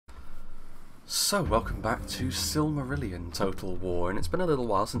So, welcome back to Silmarillion Total War, and it's been a little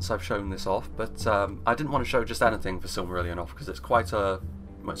while since I've shown this off, but I didn't want to show just anything for Silmarillion off, because it's quite a...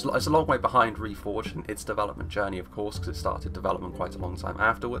 It's a long way behind Reforged in its development journey, of course, because it started development quite a long time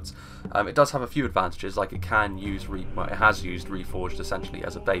afterwards. It does have a few advantages, like it can use it has used Reforged essentially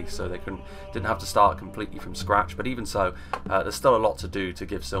as a base, so they didn't have to start completely from scratch. But even so, there's still a lot to do to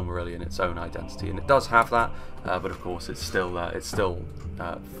give Silmarillion its own identity, and it does have that. But of course, it's still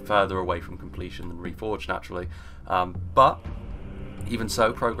further away from completion than Reforged, naturally. But even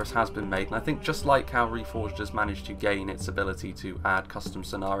so, progress has been made, and I think just like how Reforged has managed to gain its ability to add custom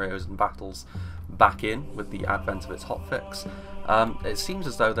scenarios and battles back in with the advent of its hotfix, it seems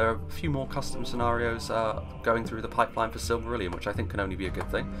as though there are a few more custom scenarios going through the pipeline for Silmarillion, which I think can only be a good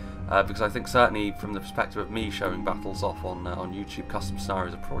thing, because I think certainly from the perspective of me showing battles off on YouTube, custom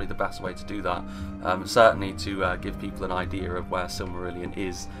scenarios are probably the best way to do that, certainly to give people an idea of where Silmarillion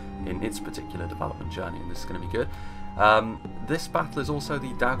is in its particular development journey, and this is going to be good. This battle is also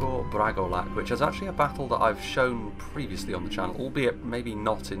the DAGOR BRAGOLLACH, which is actually a battle that I've shown previously on the channel, albeit maybe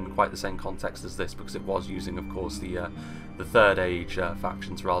not in quite the same context as this, because it was using, of course, the Third Age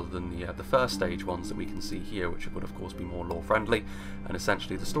factions rather than the First Age ones that we can see here, which would of course be more lore-friendly. And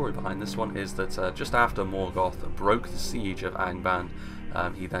essentially the story behind this one is that just after Morgoth broke the siege of Angband,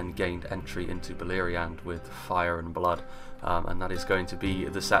 he then gained entry into Beleriand with fire and blood. And that is going to be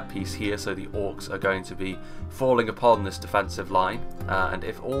the set piece here, so the orcs are going to be falling upon this defensive line, and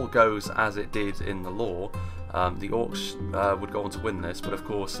if all goes as it did in the lore, the orcs would go on to win this, but of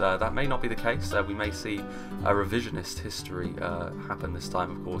course that may not be the case. We may see a revisionist history happen this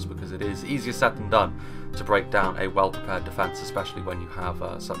time, of course, because it is easier said than done to break down a well-prepared defence, especially when you have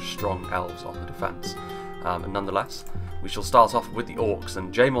such strong elves on the defence. And nonetheless, we shall start off with the orcs,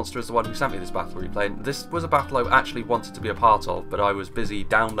 and J-Monster is the one who sent me this battle replay, and this was a battle I actually wanted to be a part of, but I was busy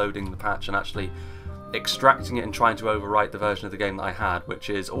downloading the patch and actually extracting it and trying to overwrite the version of the game that I had,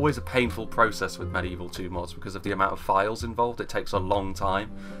 which is always a painful process with Medieval 2 mods because of the amount of files involved. It takes a long time,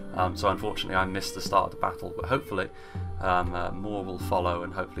 so unfortunately I missed the start of the battle, but hopefully more will follow,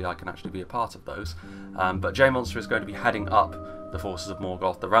 and hopefully I can actually be a part of those. But J-Monster is going to be heading up the forces of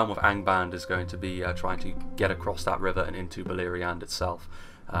Morgoth. The realm of Angband is going to be trying to get across that river and into Beleriand itself.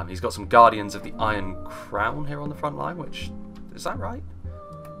 He's got some Guardians of the Iron Crown here on the front line, which, is that right?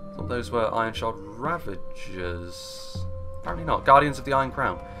 I thought those were Ironshod Ravagers. Apparently not. Guardians of the Iron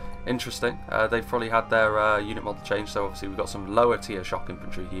Crown. Interesting. They've probably had their unit model changed, so obviously we've got some lower tier shock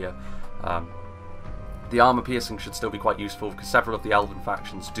infantry here. The armour piercing should still be quite useful, because several of the elven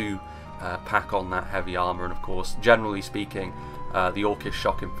factions do pack on that heavy armour, and of course, generally speaking, the Orcish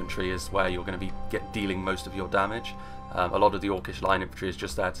shock infantry is where you're going to be dealing most of your damage. A lot of the Orcish line infantry is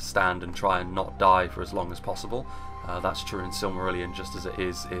just there to stand and try and not die for as long as possible. That's true in Silmarillion just as it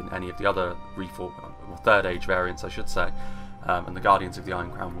is in any of the other Third Age variants, I should say. And the Guardians of the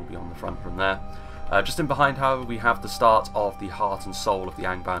Iron Crown will be on the front from there. Just in behind, however, we have the start of the heart and soul of the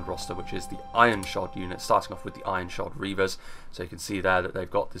Angband roster, which is the Ironshod unit, starting off with the Ironshod Reavers. So you can see there that they've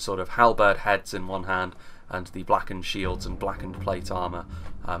got the sort of halberd heads in one hand, and the blackened shields and blackened plate armour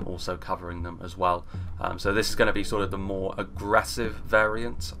also covering them as well. So this is going to be sort of the more aggressive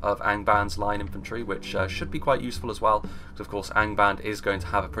variant of Angband's line infantry, which should be quite useful as well, because of course Angband is going to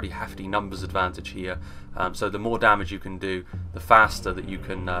have a pretty hefty numbers advantage here. So the more damage you can do, the faster that you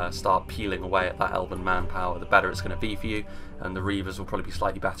can start peeling away at that elven manpower, the better it's going to be for you, and the Reavers will probably be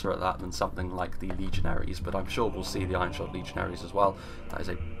slightly better at that than something like the Legionaries, but I'm sure we'll see the Ironshod Legionaries as well. That is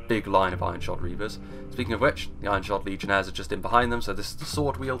a big line of Ironshod Reavers. Speaking of which, the Ironshod Legionnaires are just in behind them, so this is the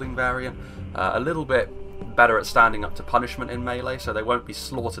sword-wielding variant. A little bit better at standing up to punishment in melee, so they won't be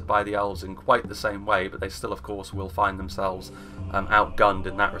slaughtered by the elves in quite the same way, but they still, of course, will find themselves outgunned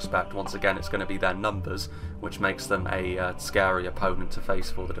in that respect. Once again, it's going to be their numbers, which makes them a scary opponent to face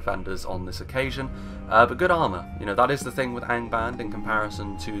for the defenders on this occasion. But good armour. You know, that is the thing with Angband in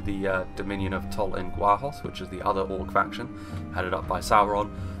comparison to the Dominion of Tol and Gwahoth, which is the other Orc faction, headed up by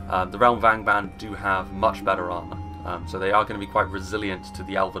Sauron. The Realm of Angband do have much better armour. So they are going to be quite resilient to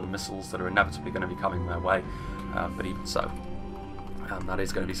the elven missiles that are inevitably going to be coming their way, but even so, that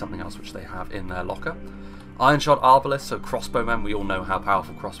is going to be something else which they have in their locker. Ironshod Arbalists, so crossbowmen. We all know how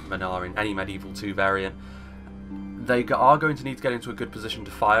powerful crossbowmen are in any Medieval 2 variant. They are going to need to get into a good position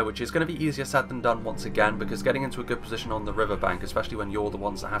to fire, which is going to be easier said than done once again, because getting into a good position on the riverbank, especially when you're the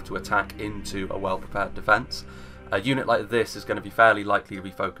ones that have to attack into a well-prepared defence, a unit like this is going to be fairly likely to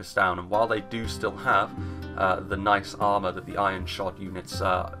be focused down, and while they do still have the nice armour that the Ironshod units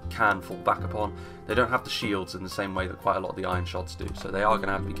can fall back upon, they don't have the shields in the same way that quite a lot of the Ironshods do, so they are going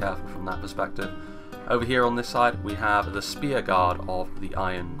to have to be careful from that perspective. Over here on this side we have the Spear Guard of the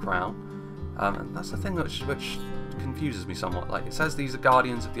Iron Crown. And that's the thing which confuses me somewhat. Like, it says these are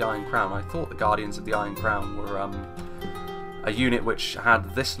Guardians of the Iron Crown. I thought the Guardians of the Iron Crown were a unit which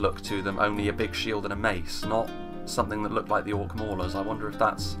had this look to them, only a big shield and a mace, not something that looked like the Orc Maulers. I wonder if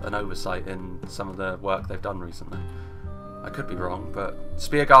that's an oversight in some of the work they've done recently. I could be wrong, but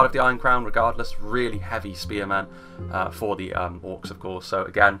Spear Guard of the Iron Crown, regardless, really heavy spearmen for the Orcs, of course. So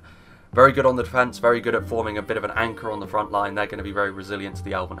again, very good on the defence, very good at forming a bit of an anchor on the front line. They're going to be very resilient to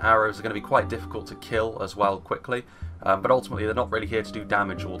the Elven arrows. They're going to be quite difficult to kill as well quickly, but ultimately they're not really here to do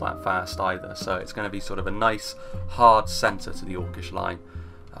damage all that fast either. So it's going to be sort of a nice hard centre to the Orcish line,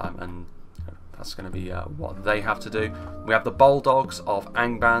 and that's going to be what they have to do. We have the Bulldogs of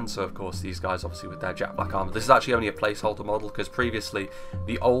Angband, so of course these guys obviously with their jet black armour. This is actually only a placeholder model, because previously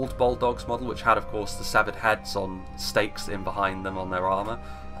the old Bulldogs model, which had of course the severed heads on stakes in behind them on their armour,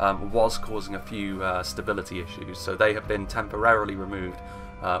 was causing a few stability issues, so they have been temporarily removed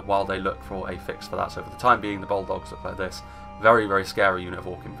while they look for a fix for that. So for the time being, the Bulldogs look like this. Very, very scary unit of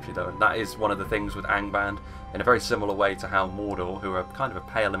Orc infantry though, and that is one of the things with Angband, in a very similar way to how Mordor, who are kind of a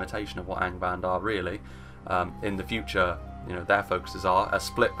pale imitation of what Angband are really, in the future, you know, their focuses are a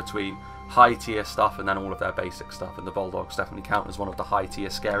split between high tier stuff and then all of their basic stuff, and the Bulldogs definitely count as one of the high tier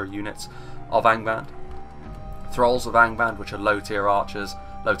scary units of Angband. Thralls of Angband, which are low tier archers.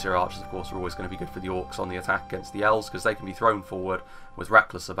 Low tier archers, of course, are always going to be good for the Orcs on the attack against the Elves, because they can be thrown forward with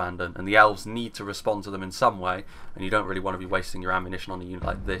reckless abandon, and the Elves need to respond to them in some way, and you don't really want to be wasting your ammunition on a unit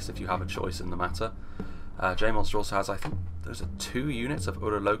like this if you have a choice in the matter. J-Monster also has, I think, those are 2 units of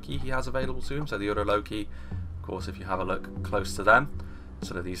Uroloki he has available to him. So the Uroloki, of course, if you have a look close to them,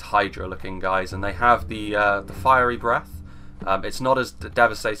 sort of these Hydra-looking guys, and they have the Fiery Breath. It's not as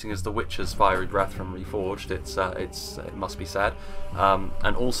devastating as the Witcher's Fiery Breath from Reforged, it must be said.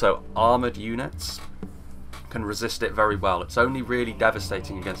 And also, armoured units can resist it very well. It's only really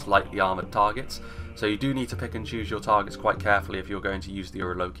devastating against lightly armoured targets, so you do need to pick and choose your targets quite carefully if you're going to use the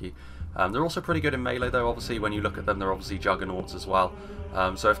Uroloki. They're also pretty good in melee though, obviously. When you look at them, they're obviously juggernauts as well.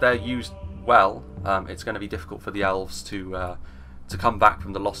 So if they're used well, it's going to be difficult for the Elves to come back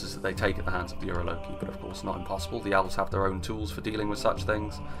from the losses that they take at the hands of the Uroloki, but of course not impossible. The Elves have their own tools for dealing with such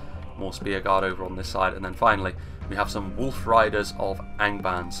things. More Spear Guard over on this side, and then finally we have some Wolf Riders of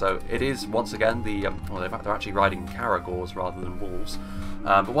Angband. So it is once again the well, they're actually riding Caragors rather than wolves,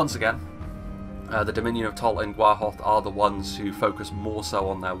 but once again the Dominion of Tol and Gwahoth are the ones who focus more so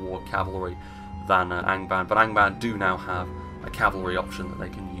on their war cavalry than Angband, but Angband do now have a cavalry option that they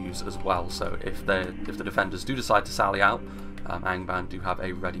can use as well. So if the defenders do decide to sally out, Angband do have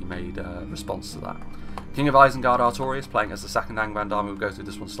a ready-made response to that. King of Isengard Artorias playing as the second Angband army. We'll go through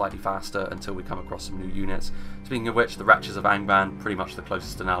this one slightly faster until we come across some new units. Speaking of which, the Wretches of Angband, pretty much the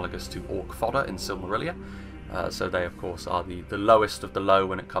closest analogous to Orc fodder in Silmarillion. So they of course are the lowest of the low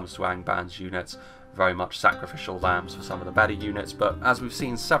when it comes to Angband's units. Very much sacrificial lambs for some of the better units, but as we've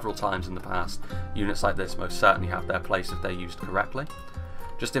seen several times in the past, units like this most certainly have their place if they're used correctly.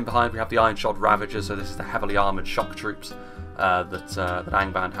 Just in behind we have the Ironshod Ravagers, so this is the heavily armoured shock troops that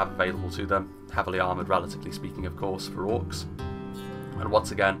Angband have available to them. Heavily armoured, relatively speaking, of course, for Orcs. And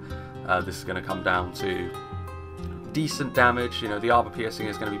once again, this is going to come down to decent damage. You know, the armour piercing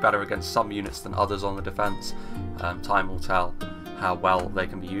is going to be better against some units than others on the defence. Time will tell how well they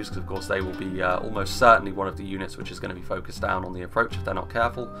can be used, because of course they will be almost certainly one of the units which is going to be focused down on the approach if they're not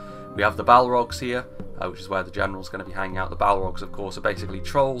careful. We have the Balrogs here, which is where the general's going to be hanging out. The Balrogs, of course, are basically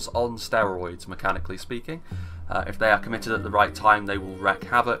trolls on steroids, mechanically speaking. If they are committed at the right time, they will wreak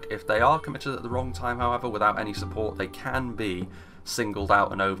havoc. If they are committed at the wrong time, however, without any support, they can be singled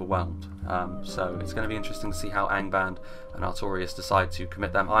out and overwhelmed. So it's going to be interesting to see how Angband and Artorias decide to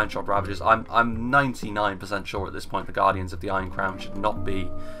commit them. Ironshod Ravagers, I'm 99% sure at this point the Guardians of the Iron Crown should not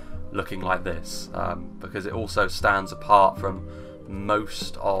be looking like this, because it also stands apart from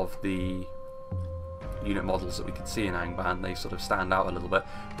most of the unit models that we can see in Angband. They sort of stand out a little bit.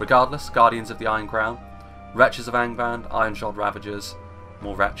 Regardless, Guardians of the Iron Crown, Wretches of Angband, Ironshod Ravagers,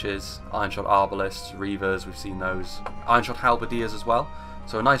 more Wretches, Ironshod Arbalists, Reavers, we've seen those. Ironshod Halberdiers as well.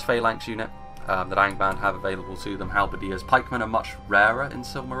 So a nice phalanx unit that Angband have available to them. Halberdiers. Pikemen are much rarer in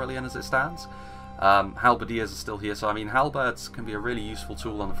Silmarillion as it stands. Halberdiers are still here, so I mean halberds can be a really useful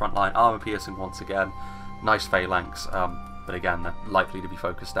tool on the front line. Armour piercing once again. Nice phalanx, but again they're likely to be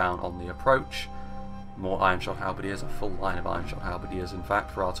focused down on the approach. More Ironshod Halberdiers, a full line of Ironshod Halberdiers in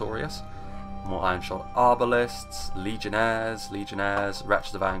fact for Artorias. More Ironshod Arbalists, Legionnaires,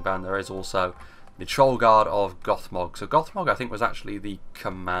 Wretches of Angband. There is also the Troll Guard of Gothmog. So Gothmog, I think, was actually the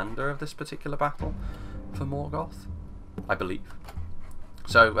commander of this particular battle for Morgoth, I believe.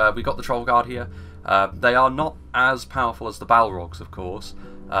 So we got the Troll Guard here. They are not as powerful as the Balrogs, of course,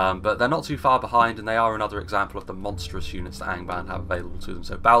 but they're not too far behind, and they are another example of the monstrous units that Angband have available to them.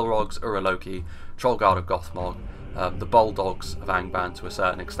 So Balrogs, Uraloki, Trollguard of Gothmog, the Bulldogs of Angband to a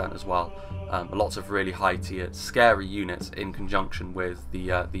certain extent as well. Lots of really high tier, scary units in conjunction with the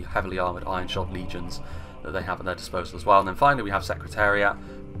heavily armoured Ironshod Legions that they have at their disposal as well. And then finally we have Secretariat,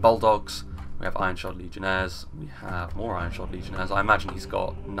 Bulldogs, we have Ironshod Legionnaires, we have more Ironshod Legionnaires. I imagine he's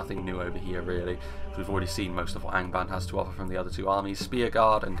got nothing new over here really, because we've already seen most of what Angband has to offer from the other two armies. Spear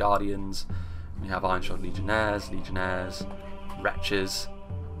Guard and Guardians, we have Ironshod Legionnaires, Wretches,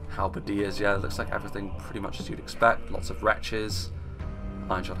 Halberdiers. Yeah, it looks like everything pretty much as you'd expect. Lots of Wretches,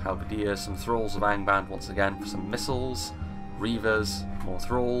 Ironshod Halberdiers, some Thralls of Angband once again for some missiles, Reavers, more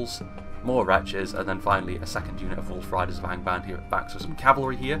Thralls, more Wretches, and then finally a second unit of Wolf Riders of Angband here at the back. So some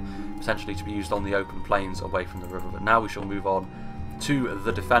cavalry here, potentially to be used on the open plains away from the river. But now we shall move on to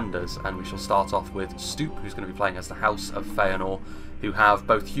the defenders, and we shall start off with Stoop, who's going to be playing as the House of Feanor, who have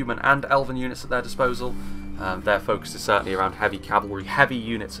both human and elven units at their disposal. Their focus is certainly around heavy cavalry, heavy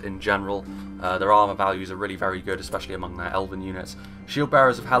units in general. Their armour values are really very good, especially among their elven units. Shield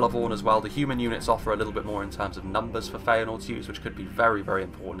Bearers of Helavorn as well. The human units offer a little bit more in terms of numbers for Feanor to use, which could be very, very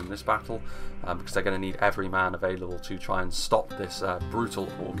important in this battle, because they're going to need every man available to try and stop this brutal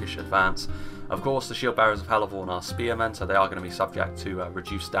Orcish advance. Of course, the Shield Bearers of Helavorn are spearmen, so they are going to be subject to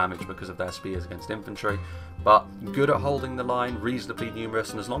reduced damage because of their spears against infantry, but good at holding the line, reasonably numerous,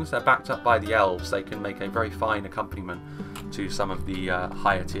 and as long as they're backed up by the elves, they can make a very fine accompaniment to some of the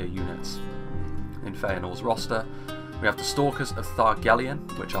higher tier units in Feanor's roster. We have the Stalkers of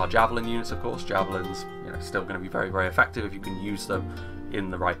Thargellion, which are javelin units, of course. Javelins, still going to be very, very effective if you can use them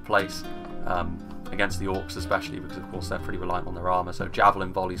in the right place. Against the Orcs especially, because of course they're pretty reliant on their armour, so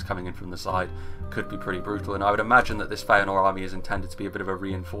javelin volleys coming in from the side could be pretty brutal, and I would imagine that this Feanor army is intended to be a bit of a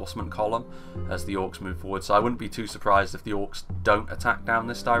reinforcement column as the Orcs move forward, so I wouldn't be too surprised if the Orcs don't attack down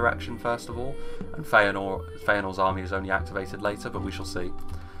this direction first of all, and Feanor's army is only activated later, but we shall see.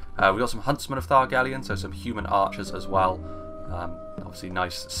 We've got some Huntsmen of Thargellion, so some human archers as well, obviously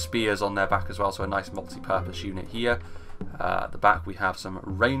nice spears on their back as well, so a nice multi-purpose unit here. At the back we have some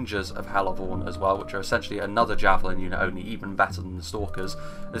Rangers of Helavorn as well, which are essentially another javelin unit, only even better than the Stalkers.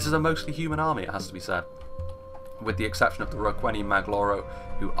 This is a mostly human army, it has to be said, with the exception of the Roqueni Magloro,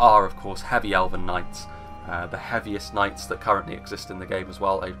 who are of course heavy elven knights, the heaviest knights that currently exist in the game as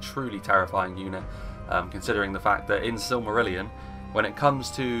well, a truly terrifying unit, considering the fact that in Silmarillion, when it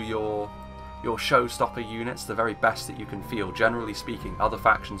comes to your showstopper units, the very best that you can feel, generally speaking, other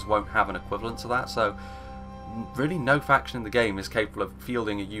factions won't have an equivalent to that, so really no faction in the game is capable of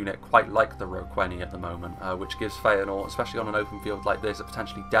fielding a unit quite like the Roqueni at the moment, which gives Feanor, especially on an open field like this, a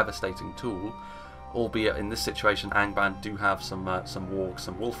potentially devastating tool, albeit in this situation Angband do have some wargs,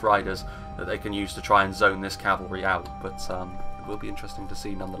 some wolf riders that they can use to try and zone this cavalry out, but it will be interesting to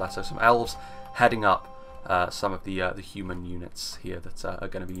see nonetheless. So some elves heading up some of the human units here that are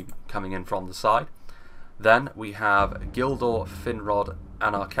going to be coming in from the side. Then we have Gildor Finrod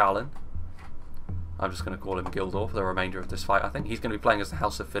Anarkalin. I'm just going to call him Gildor for the remainder of this fight. I think he's going to be playing as the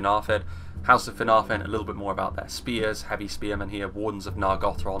House of Finarfin. House of Finarfin, a little bit more about their spears, heavy spearmen here, Wardens of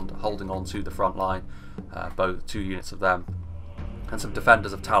Nargothrond holding on to the front line, both two units of them, and some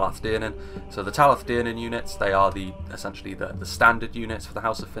Defenders of Talath Dirnin. So the Talath Dirnin units, they are essentially the standard units for the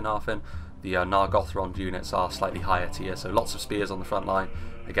House of Finarfin. The Nargothrond units are slightly higher tier, so lots of spears on the front line.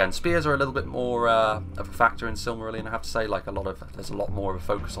 Again, spears are a little bit more of a factor in Silmarillion, I have to say. There's a lot more of a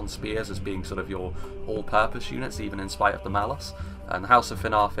focus on spears as being sort of your all-purpose units, even in spite of the Malus. And the House of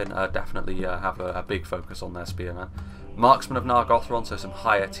Finarfin definitely have a big focus on their spearmen. Marksmen of Nargothrond, so some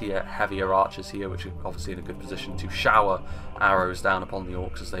higher tier, heavier archers here, which are obviously in a good position to shower arrows down upon the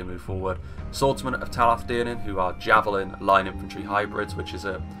Orcs as they move forward. Swordsmen of Talath Dirnin, who are javelin line infantry hybrids, which is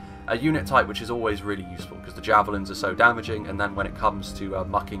a unit type which is always really useful because the javelins are so damaging, and then when it comes to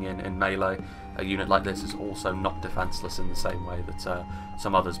mucking in melee, a unit like this is also not defenseless in the same way that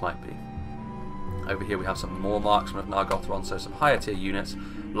some others might be. Over here we have some more Marksmen of Nargothrond, so some higher tier units,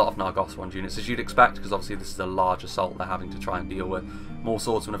 a lot of Nargothrond units as you'd expect, because obviously this is a large assault they're having to try and deal with. More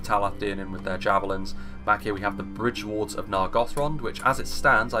Swordsmen of Talath Dirnin with their javelins. Back here we have the Bridge Wards of Nargothrond, which as it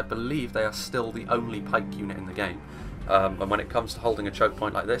stands I believe they are still the only pike unit in the game. And when it comes to holding a choke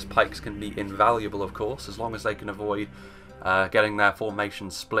point like this, pikes can be invaluable, of course, as long as they can avoid getting their formation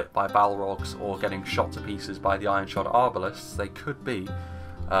split by Balrogs or getting shot to pieces by the Ironshod Arbalists. They could be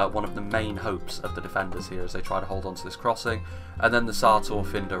one of the main hopes of the defenders here as they try to hold on to this crossing. And then the Sartor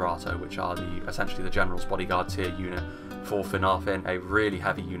Finderato, which are essentially the General's Bodyguard tier unit for Finarfin, a really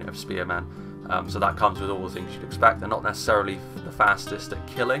heavy unit of spearmen. So that comes with all the things you'd expect. They're not necessarily the fastest at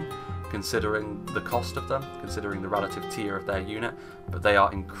killing, considering the cost of them, considering the relative tier of their unit, but they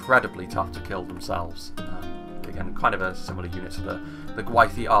are incredibly tough to kill themselves. Again, kind of a similar unit to the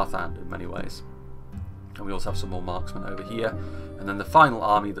Gwythi Arthand in many ways. And we also have some more marksmen over here. And then the final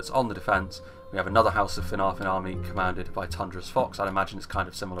army that's on the defence, we have another House of Finarfin army commanded by Tundra's Fox. I'd imagine it's kind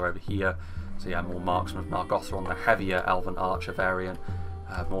of similar over here. So yeah, more marksmen of Nargothrond, the heavier Elven Archer variant.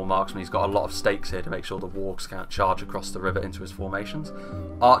 More marksmen. He's got a lot of stakes here to make sure the wargs can't charge across the river into his formations.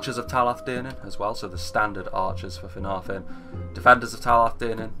 Archers of Talath Dirnin as well, so the standard archers for Finarfin. Defenders of Talath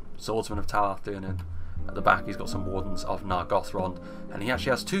Dirnin, swordsmen of Talath Dirnin. At the back he's got some wardens of Nargothrond, and he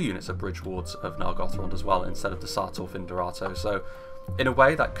actually has 2 units of bridge wards of Nargothrond as well instead of the Sartor Finderato. So in a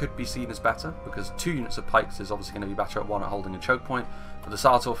way that could be seen as better, because 2 units of pikes is obviously going to be better at 1 at holding a choke point, but the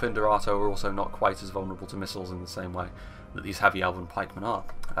Sartor Finderato are also not quite as vulnerable to missiles in the same way that these heavy elven pikemen are.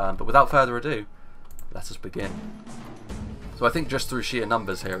 But without further ado, let us begin. So I think just through sheer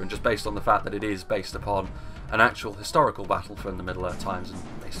numbers here, and just based on the fact that it is based upon an actual historical battle from the Middle-earth times, and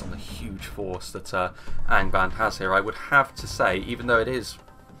based on the huge force that Angband has here, I would have to say, even though it is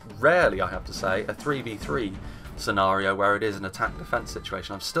rarely, I have to say, a 3v3 scenario where it is an attack-defense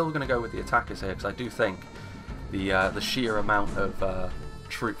situation, I'm still going to go with the attackers here, because I do think the sheer amount of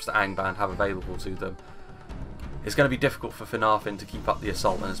troops that Angband have available to them is going to be difficult for Finarfin to keep up the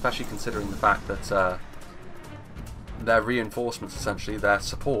assault, and especially considering the fact that their reinforcements, essentially, their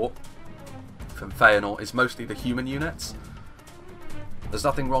support from Feanor is mostly the human units. There's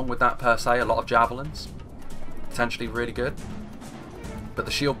nothing wrong with that per se, a lot of javelins, potentially really good. But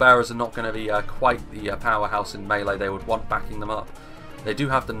the shield bearers are not going to be quite the powerhouse in melee they would want backing them up. They do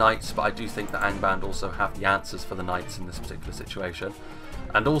have the knights, but I do think that Angband also have the answers for the knights in this particular situation.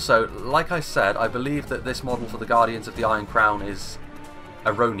 And also, like I said, I believe that this model for the Guardians of the Iron Crown is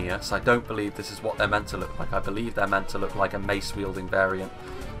erroneous. I don't believe this is what they're meant to look like. I believe they're meant to look like a mace-wielding variant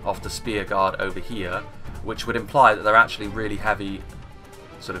of the Spear Guard over here, which would imply that they're actually really heavy,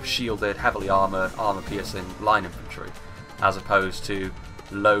 sort of shielded, heavily armor-piercing line infantry, as opposed to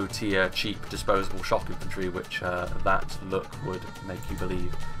low-tier, cheap, disposable shock infantry, which that look would make you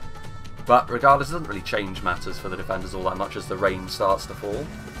believe. But regardless, it doesn't really change matters for the defenders all that much as the range starts to fall.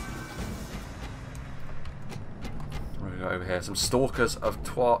 We're going to go over here. Some Stalkers of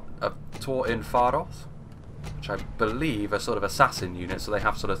Tor in Faroth, which I believe are sort of assassin units, so they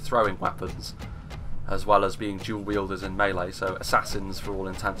have sort of throwing weapons, as well as being dual wielders in melee, so assassins for all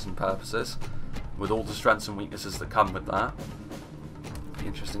intents and purposes, with all the strengths and weaknesses that come with that. Be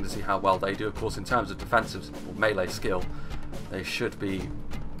interesting to see how well they do. Of course, in terms of defensive or melee skill, they should be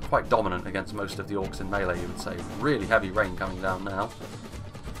quite dominant against most of the orcs in melee, you would say. Really heavy rain coming down now.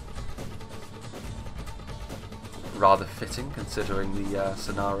 Rather fitting considering the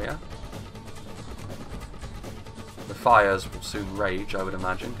scenario. The fires will soon rage, I would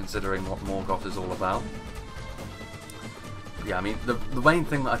imagine, considering what Morgoth is all about. Yeah, I mean, the main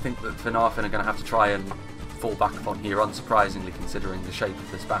thing that I think that Finarfin are going to have to try and fall back upon here, unsurprisingly considering the shape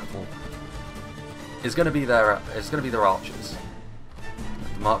of this battle, is going to be their archers.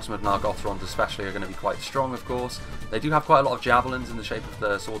 The marksmen of Nargothrond especially are going to be quite strong, of course. They do have quite a lot of javelins in the shape of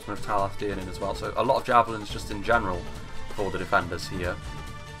the swordsmen of Talath Dirnin as well, so a lot of javelins just in general for the defenders here.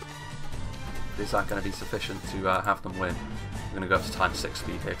 Is that going to be sufficient to have them win? I'm going to go up to times 6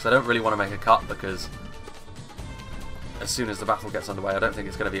 speed here, because I don't really want to make a cut, because as soon as the battle gets underway, I don't think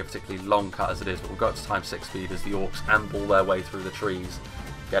it's going to be a particularly long cut as it is, but we'll go up to times 6 speed as the orcs amble their way through the trees,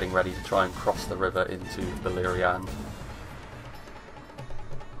 getting ready to try and cross the river into Beleriand.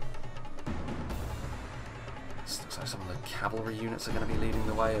 Looks like some of the cavalry units are going to be leading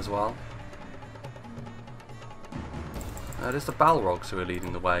the way as well. It is the Balrogs who are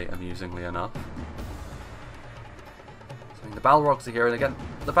leading the way, amusingly enough. I mean, the Balrogs are here, and again,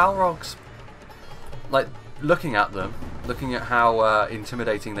 the Balrogs, like, looking at them, looking at how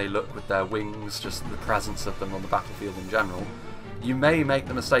intimidating they look with their wings, just the presence of them on the battlefield in general, you may make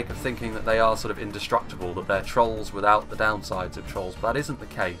the mistake of thinking that they are sort of indestructible, that they're trolls without the downsides of trolls, but that isn't the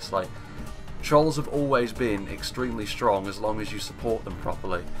case. Like, trolls have always been extremely strong as long as you support them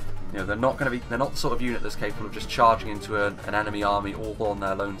properly. You know, they're not the sort of unit that's capable of just charging into an enemy army all on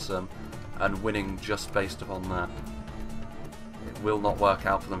their lonesome and winning just based upon that. It will not work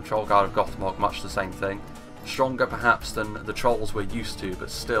out for them. Trollguard of Gothmog, much the same thing. Stronger perhaps than the trolls we're used to,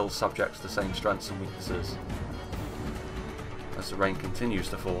 but still subject to the same strengths and weaknesses. As the rain continues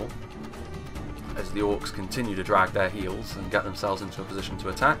to fall, as the orcs continue to drag their heels and get themselves into a position to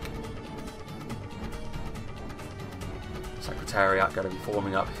attack. Secretariat going to be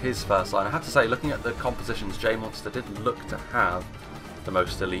forming up his first line. I have to say, looking at the compositions, J-Monster did look to have the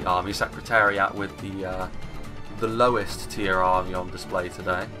most elite army. Secretariat with the lowest tier army on display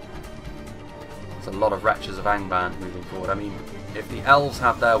today. There's a lot of Wretches of Angband moving forward. I mean, if the elves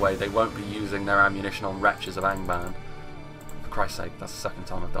have their way, they won't be using their ammunition on Wretches of Angband. For Christ's sake, that's the second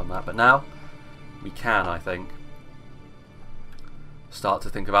time I've done that. But now, we can, I think, start to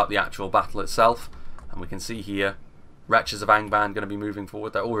think about the actual battle itself. And we can see here, Wretches of Angband going to be moving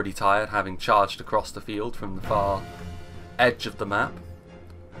forward. They're already tired, having charged across the field from the far edge of the map.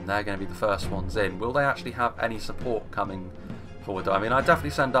 And they're going to be the first ones in. Will they actually have any support coming forward though? I mean, I'd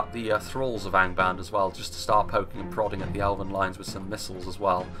definitely send up the Thralls of Angband as well, just to start poking and prodding at the Elven lines with some missiles as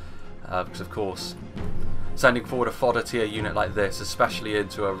well. Because of course, sending forward a fodder tier unit like this, especially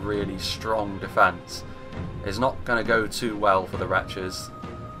into a really strong defence, is not going to go too well for the Wretches.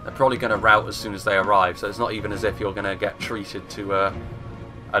 They're probably going to rout as soon as they arrive, so it's not even as if you're going to get treated to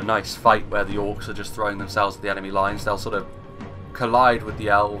a nice fight where the Orcs are just throwing themselves at the enemy lines. They'll sort of collide with the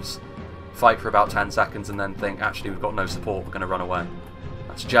Elves, fight for about 10 seconds and then think, actually we've got no support, we're going to run away.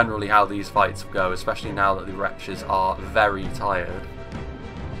 That's generally how these fights go, especially now that the Wretches are very tired,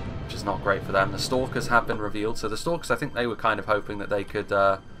 which is not great for them. The Stalkers have been revealed, so the Stalkers, I think they were kind of hoping that they could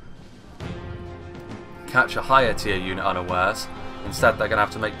catch a higher tier unit unawares. Instead they're going to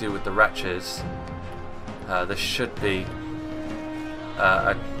have to make do with the Wretches. This should be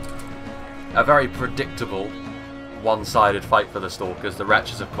a very predictable one-sided fight for the Stalkers. The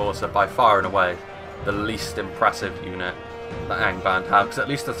Wretches, of course, are by far and away the least impressive unit that Angband have, because at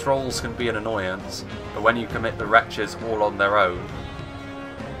least the Thralls can be an annoyance, but when you commit the Wretches all on their own,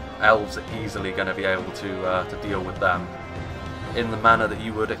 Elves are easily going to be able to deal with them in the manner that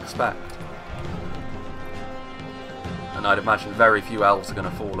you would expect. And I'd imagine very few Elves are going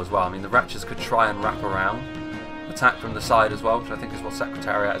to fall as well. I mean, the Wretches could try and wrap around, attack from the side as well, which I think is what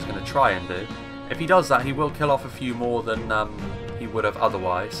Secretariat is going to try and do. If he does that, he will kill off a few more than he would have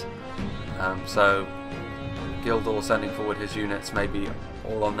otherwise. So Gildor sending forward his units maybe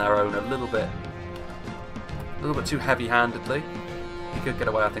all on their own a little bit too heavy-handedly. He could get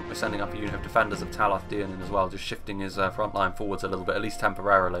away, I think, with sending up a unit of Defenders of Talath Dianan as well, just shifting his front line forwards a little bit, at least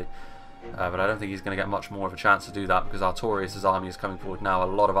temporarily. But I don't think he's going to get much more of a chance to do that, because Artorius' army is coming forward now. A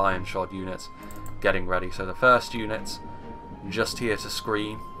lot of Iron Shod units getting ready. So the first units just here to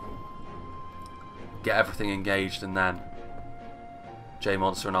screen, get everything engaged, and then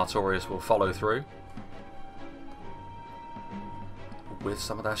J-Monster and Artorius will follow through with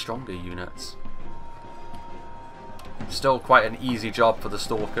some of their stronger units. Still quite an easy job for the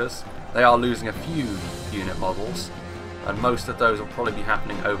Stalkers. They are losing a few unit models, and most of those will probably be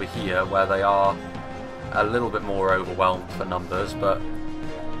happening over here, where they are a little bit more overwhelmed for numbers, but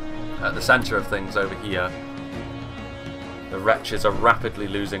at the centre of things over here, the Wretches are rapidly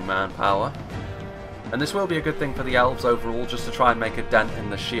losing manpower. And this will be a good thing for the Elves overall, just to try and make a dent in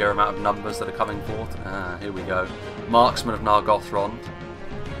the sheer amount of numbers that are coming forth. Here we go. Marksman of Nargothrond.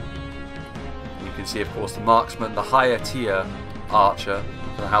 You can see, of course, the Marksman, the higher tier archer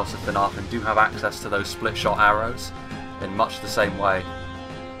for the House of Finarfin, do have access to those split shot arrows in much the same way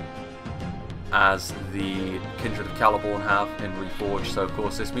as the Kindred of Caliborn have in Reforged. So, of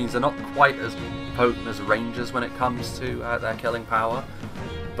course, this means they're not quite as potent as Rangers when it comes to their killing power.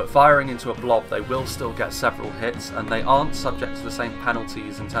 But firing into a blob, they will still get several hits, and they aren't subject to the same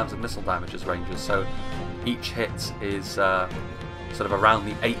penalties in terms of missile damage as Rangers, so each hit is sort of around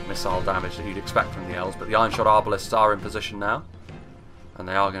the 8 missile damage that you'd expect from the Elves. But the Iron Shod Arbalists are in position now, and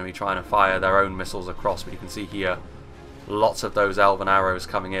they are going to be trying to fire their own missiles across, but you can see here lots of those Elven arrows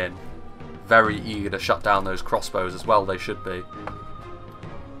coming in, very eager to shut down those crossbows as well. They should be.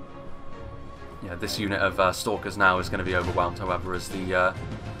 Yeah, this unit of Stalkers now is going to be overwhelmed, however, as the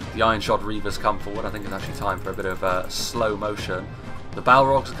Iron Shod Reavers come forward. I think it's actually time for a bit of slow motion. The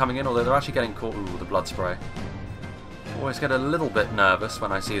Balrogs are coming in, although they're actually getting caught. Ooh, the blood spray. Always get a little bit nervous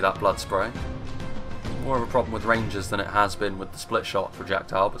when I see that blood spray. More of a problem with Rangers than it has been with the split shot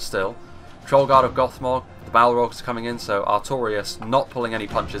projectile, but still. Trollguard of Gothmog, the Balrogs are coming in, so Artorius not pulling any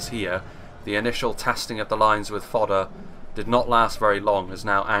punches here. The initial testing of the lines with fodder did not last very long, as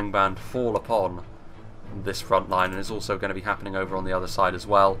now Angband fall upon this front line, and is also going to be happening over on the other side as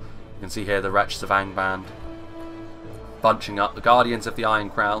well. You can see here the Wretches of Angband bunching up. The Guardians of the Iron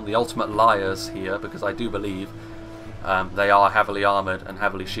Crown, the ultimate liars here, because I do believe they are heavily armoured and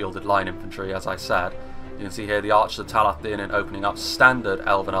heavily shielded line infantry, as I said. You can see here the Archers of Talath Dianan opening up standard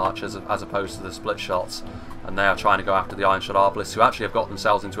Elven archers as opposed to the split shots, and they are trying to go after the Iron Shod Arbalists, who actually have got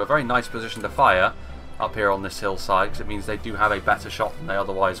themselves into a very nice position to fire up here on this hillside, because it means they do have a better shot than they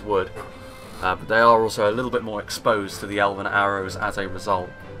otherwise would. But they are also a little bit more exposed to the Elven arrows as a result.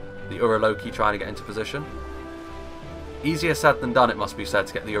 The Uroloki trying to get into position. Easier said than done, it must be said,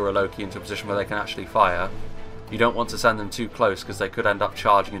 to get the Uroloki into a position where they can actually fire. You don't want to send them too close because they could end up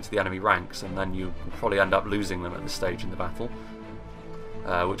charging into the enemy ranks, and then you probably end up losing them at this stage in the battle,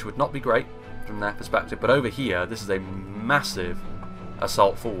 which would not be great from their perspective. But over here, this is a massive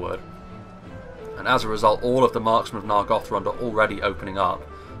assault forward, and as a result, all of the marksmen of Nargothrond are already opening up.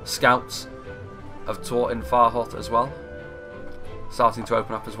 Scouts of Tortin Farhoth as well, starting to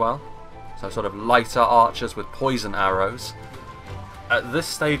open up as well. So sort of lighter archers with poison arrows. At this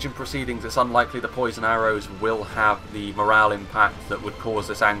stage in proceedings, it's unlikely the poison arrows will have the morale impact that would cause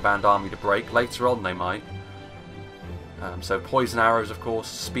this Angband army to break. Later on they might. So poison arrows, of course,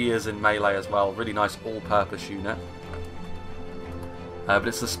 spears in melee as well. Really nice all-purpose unit. But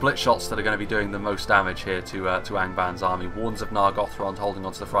it's the split shots that are going to be doing the most damage here to Angband's army. Warns of Nargothrond holding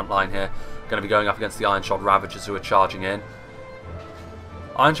onto the front line here. Going to be going up against the Ironshod Ravagers who are charging in.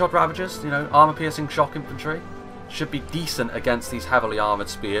 Ironshod Ravagers, you know, armor-piercing shock infantry, should be decent against these heavily armoured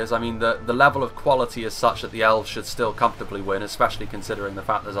spears. I mean, the level of quality is such that the elves should still comfortably win, especially considering the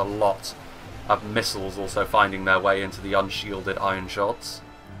fact there's a lot of missiles also finding their way into the unshielded Ironshods.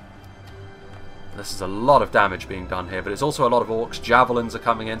 This is a lot of damage being done here, but it's also a lot of orcs. Javelins are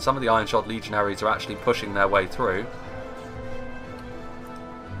coming in. Some of the Ironshod Legionaries are actually pushing their way through.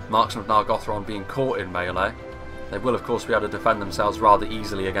 Marksmen of Nargothrond being caught in melee. They will, of course, be able to defend themselves rather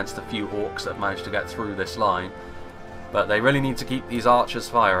easily against a few orcs that have managed to get through this line. But they really need to keep these archers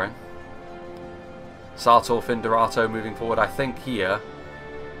firing. Sartor Finderato moving forward. I think here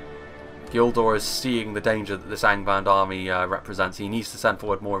Gildor is seeing the danger that this Angband army represents. He needs to send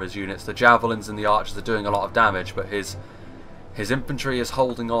forward more of his units. The javelins and the archers are doing a lot of damage, but his infantry is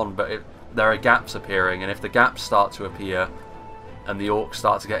holding on, but there are gaps appearing, and if the gaps start to appear and the orcs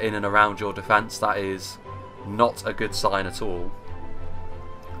start to get in and around your defence, that is not a good sign at all.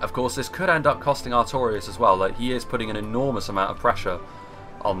 Of course, this could end up costing Artorius as well. Like, he is putting an enormous amount of pressure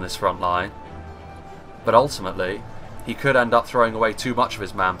on this front line, but ultimately he could end up throwing away too much of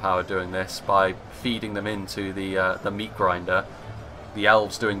his manpower doing this by feeding them into the meat grinder. The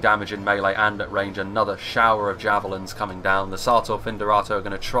elves doing damage in melee and at range. Another shower of javelins coming down. The Sartor Finderato are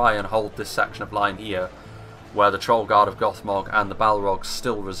going to try and hold this section of line here, where the Troll Guard of Gothmog and the Balrogs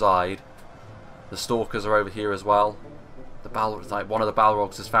still reside. The Stalkers are over here as well. One of the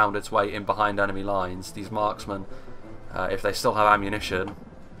Balrogs has found its way in behind enemy lines. These marksmen, if they still have ammunition,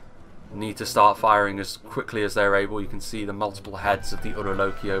 need to start firing as quickly as they're able. You can see the multiple heads of the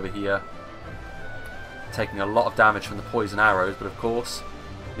Uroloki over here, taking a lot of damage from the poison arrows, but of course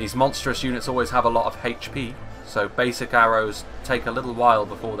these monstrous units always have a lot of HP, so basic arrows take a little while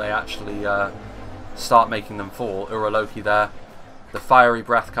before they actually start making them fall. Uroloki there. The fiery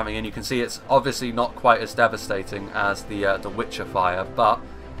breath coming in. You can see it's obviously not quite as devastating as the Witcher fire, but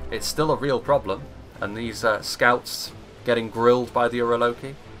it's still a real problem. And these scouts getting grilled by the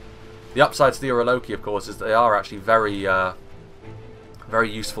Uroloki. The upside to the Uroloki, of course, is they are actually very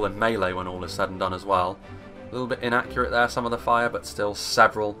useful in melee when all is said and done as well. A little bit inaccurate there, some of the fire, but still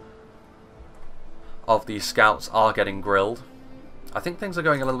several of these scouts are getting grilled. I think things are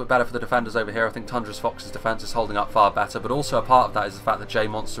going a little bit better for the defenders over here. I think Tundra's Fox's defence is holding up far better, but also a part of that is the fact that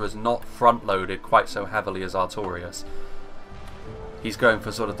J-Monster is not front-loaded quite so heavily as Artorius. He's going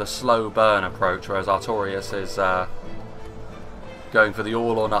for sort of the slow burn approach, whereas Artorius is going for the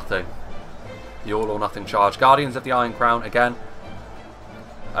all-or-nothing. The all-or-nothing charge. Guardians of the Iron Crown, again,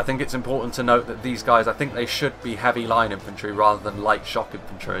 I think it's important to note that these guys, I think they should be heavy line infantry rather than light shock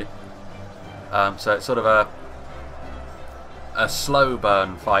infantry. So it's sort of a slow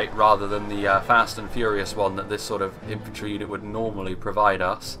burn fight rather than the fast and furious one that this sort of infantry unit would normally provide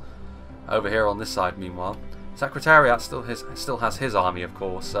us. Over here on this side, meanwhile, Secretariat still has his army, of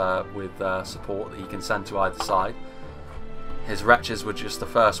course, with support that he can send to either side. His wretches were just the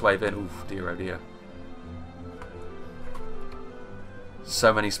first wave in. Oof, dear oh dear.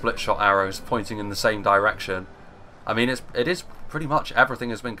 So many split shot arrows pointing in the same direction. I mean, it is pretty much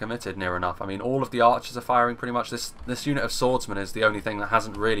everything has been committed near enough. I mean, all of the archers are firing pretty much. This unit of swordsmen is the only thing that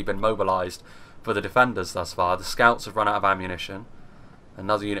hasn't really been mobilised for the defenders thus far. The scouts have run out of ammunition.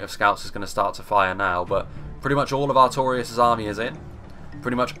 Another unit of scouts is going to start to fire now, but pretty much all of Artorius' army is in.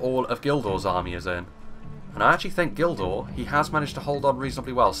 Pretty much all of Gildor's army is in. And I actually think Gildor, he has managed to hold on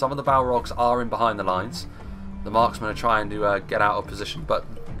reasonably well. Some of the Balrogs are in behind the lines. The marksmen are trying to get out of position, but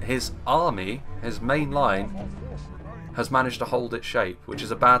his army, his main line, has managed to hold its shape, which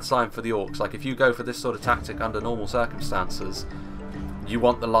is a bad sign for the orcs. Like, if you go for this sort of tactic under normal circumstances, you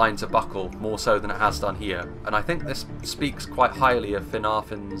want the line to buckle more so than it has done here. And I think this speaks quite highly of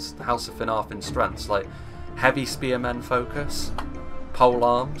Finarfin's, the House of Finarfin's strengths, like heavy spearmen focus, pole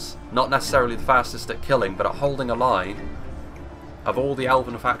arms, not necessarily the fastest at killing, but at holding a line Of all the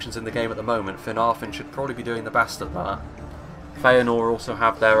elven factions in the game at the moment, Finarfin should probably be doing the best at that. Feanor also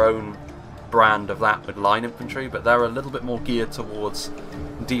have their own brand of that with line infantry, but they're a little bit more geared towards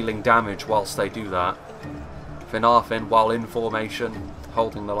dealing damage whilst they do that. Finarfin, while in formation,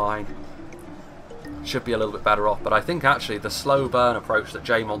 holding the line, should be a little bit better off. But I think actually the slow burn approach that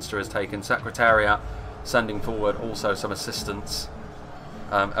J-Monster has taken, Secretariat sending forward also some assistance,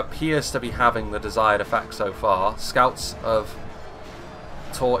 appears to be having the desired effect so far. Scouts of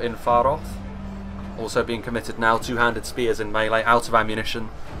Tor in Faroth also being committed now, two-handed spears in melee, out of ammunition,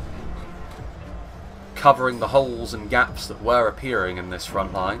 covering the holes and gaps that were appearing in this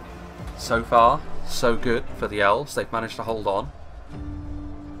front line. So far, so good for the elves. They've managed to hold on.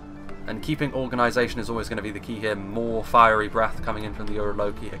 And keeping organisation is always going to be the key here. More fiery breath coming in from the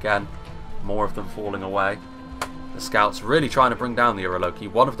Uroloki. Again, more of them falling away. The scouts really trying to bring down the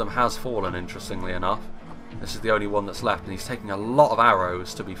Uroloki. One of them has fallen, interestingly enough. This is the only one that's left, and he's taking a lot of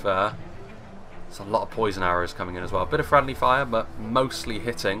arrows, to be fair. There's a lot of poison arrows coming in as well. A bit of friendly fire, but mostly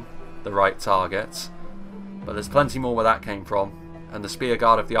hitting the right targets. But there's plenty more where that came from. And the Spear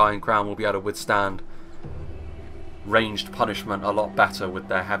Guard of the Iron Crown will be able to withstand ranged punishment a lot better with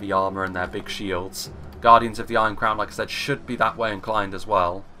their heavy armour and their big shields. Guardians of the Iron Crown, like I said, should be that way inclined as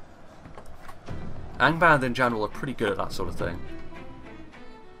well. Angband in general are pretty good at that sort of thing.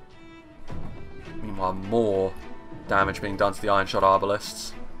 Meanwhile, more damage being done to the Iron Shot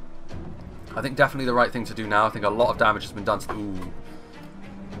Arbalists. I think definitely the right thing to do now. I think a lot of damage has been done to the... Ooh.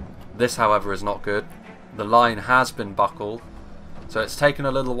 This, however, is not good. The line has been buckled. So it's taken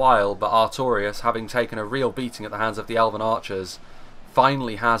a little while, but Artorius, having taken a real beating at the hands of the Elven Archers,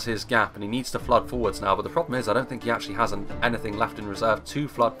 finally has his gap, and he needs to flood forwards now. But the problem is, I don't think he actually has anything left in reserve to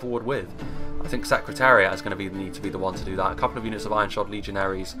flood forward with. I think Secretariat is going to need to be the one to do that. A couple of units of Ironshod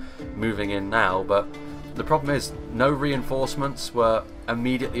Legionaries moving in now, but the problem is no reinforcements were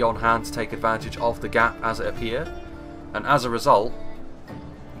immediately on hand to take advantage of the gap as it appeared, and as a result,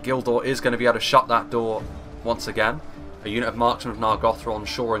 Gildor is going to be able to shut that door once again. A unit of Marksmen of Nargothrond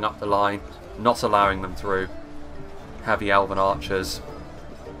shoring up the line, not allowing them through. Heavy Elven Archers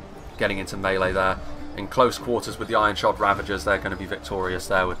getting into melee there. In close quarters with the Ironshod Ravagers, they're going to be victorious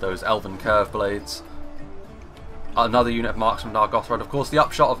there with those Elven Curve Blades. Another unit of Marksmen of Nargothrond. Of course, the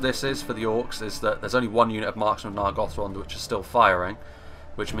upshot of this is, for the Orcs, is that there's only one unit of Marksmen of Nargothrond which is still firing,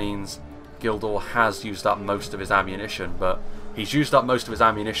 which means Gildor has used up most of his ammunition, but he's used up most of his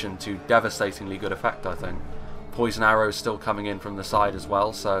ammunition to devastatingly good effect, I think. Poison arrows still coming in from the side as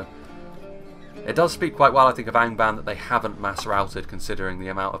well, so it does speak quite well, I think, of Angband that they haven't mass routed, considering the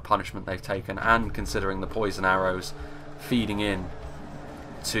amount of punishment they've taken and considering the poison arrows feeding in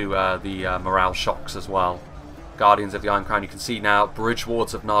to the morale shocks as well. Guardians of the Iron Crown, you can see now, Bridge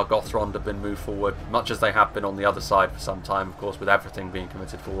Wards of Nargothrond have been moved forward, much as they have been on the other side for some time, of course, with everything being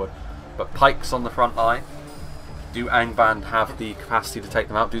committed forward. But pikes on the front line. Do Angband have the capacity to take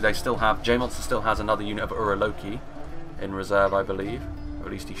them out? Do they still have... J-Monster still has another unit of Uroloki in reserve, I believe. Or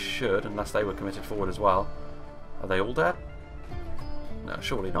at least he should, unless they were committed forward as well. Are they all dead? No,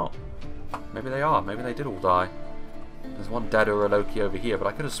 surely not. Maybe they are. Maybe they did all die. There's one dead Uroloki over here, but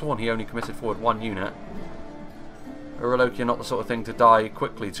I could have sworn he only committed forward one unit. Uroloki are not the sort of thing to die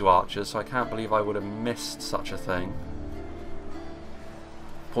quickly to archers, so I can't believe I would have missed such a thing.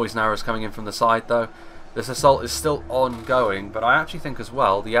 Poison arrows coming in from the side, though. This assault is still ongoing, but I actually think as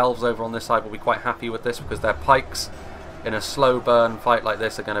well the elves over on this side will be quite happy with this, because their pikes in a slow burn fight like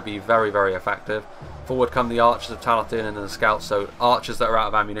this are going to be very, very effective. Forward come the archers of Talatyn and the scouts, so archers that are out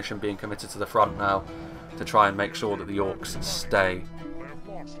of ammunition being committed to the front now to try and make sure that the orcs stay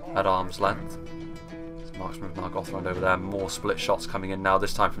at arm's length. There's Marksman of Nargothrond over there, more split shots coming in now,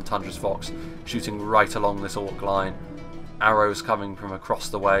 this time from Tundra's Fox, shooting right along this orc line. Arrows coming from across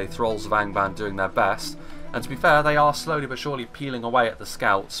the way, Thralls of Angband doing their best, and to be fair, they are slowly but surely peeling away at the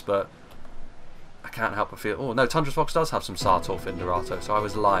scouts, but I can't help but feel... Oh no, Tundra's Fox does have some Sartor Finderato, so I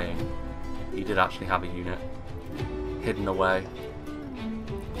was lying. He did actually have a unit hidden away.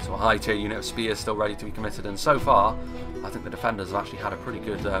 So a high tier unit of spears still ready to be committed, and so far I think the defenders have actually had a pretty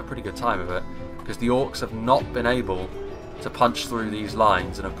good time of it, because the orcs have not been able to punch through these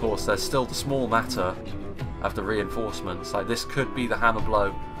lines, and of course there's still the small matter of the reinforcements. Like, this could be the hammer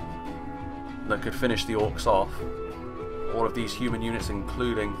blow that could finish the orcs off. All of these human units,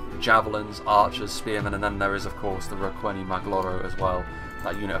 including javelins, archers, spearmen, and then there is of course the Roqueni Magloro as well.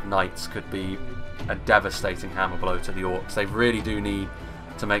 That unit of knights could be a devastating hammer blow to the orcs. They really do need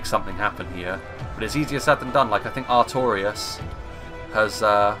to make something happen here, but it's easier said than done. Like, I think Artorius has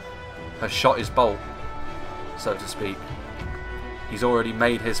shot his bolt, so to speak. He's already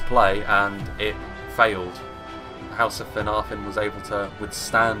made his play and it failed. House of Finarfin was able to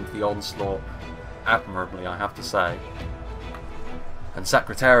withstand the onslaught admirably, I have to say. And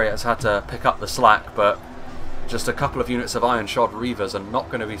Secretariat has had to pick up the slack, but just a couple of units of Iron Shod Reavers are not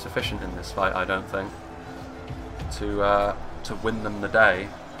going to be sufficient in this fight, I don't think, to win them the day,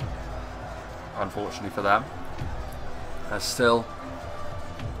 unfortunately for them. As still,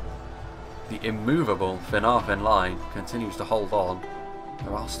 the immovable Finarfin line continues to hold on.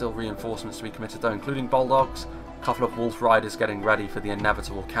 There are still reinforcements to be committed though, including Bulldogs, a couple of Wolf Riders getting ready for the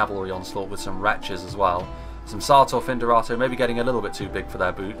inevitable cavalry onslaught with some Wretches as well. Some Sartor Finderato maybe getting a little bit too big for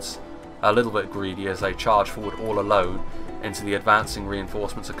their boots, a little bit greedy as they charge forward all alone into the advancing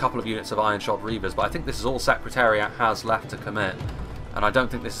reinforcements. A couple of units of Iron Shod Reavers, but I think this is all Secretariat has left to commit, and I don't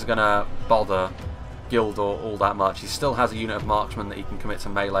think this is going to bother Gildor all that much. He still has a unit of marksmen that he can commit to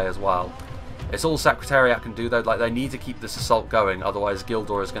melee as well. It's all Secretariat can do though, like they need to keep this assault going, otherwise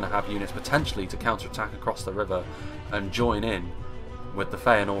Gildor is going to have units potentially to counterattack across the river and join in with the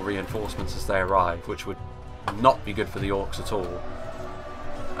Feanor reinforcements as they arrive, which would not be good for the Orcs at all.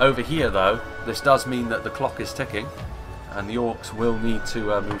 Over here though, this does mean that the clock is ticking, and the Orcs will need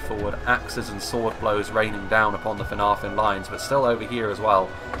to move forward, axes and sword blows raining down upon the Finarfin lines, but still over here as well.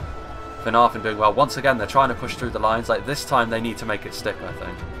 Finarfin doing well. Once again, they're trying to push through the lines. Like this time they need to make it stick, I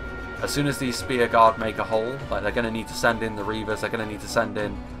think. As soon as these Spear Guard make a hole, like they're going to need to send in the Reavers, they're going to need to send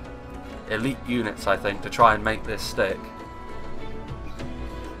in elite units, I think, to try and make this stick.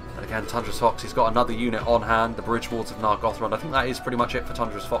 And again, Tundra's Fox, he's got another unit on hand, the Bridge Wards of Nargothrond. I think that is pretty much it for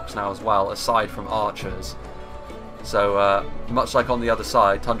Tundra's Fox now as well, aside from archers. So, much like on the other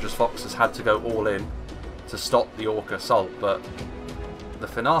side, Tundra's Fox has had to go all in to stop the Orc assault, but the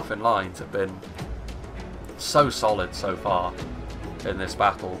Finarfin lines have been so solid so far in this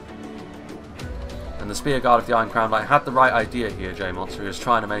battle. And the Spear Guard of the Iron Crown Knight had the right idea here, J-Monster. He was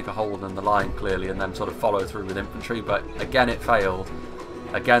trying to make a hole in the line clearly and then sort of follow through with infantry, but again it failed.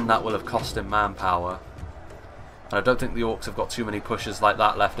 Again that will have cost him manpower. And I don't think the Orcs have got too many pushes like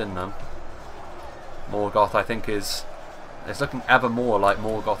that left in them. Morgoth, I think, it's looking ever more like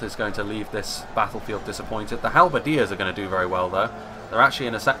Morgoth is going to leave this battlefield disappointed. The Halberdiers are going to do very well though. They're actually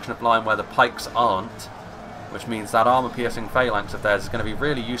in a section of line where the pikes aren't, which means that armour-piercing phalanx of theirs is going to be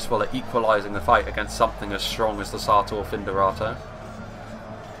really useful at equalising the fight against something as strong as the Sartor Finderato.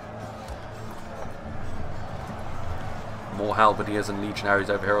 More Halberdiers and Legionaries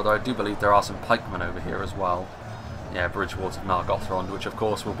over here, although I do believe there are some pikemen over here as well. Yeah, Bridge Wards of Nargothrond, which of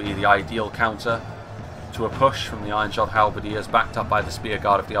course will be the ideal counter to a push from the Iron Shod Halberdiers, backed up by the Spear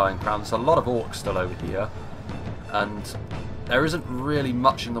Guard of the Iron Crown. There's a lot of Orcs still over here, and there isn't really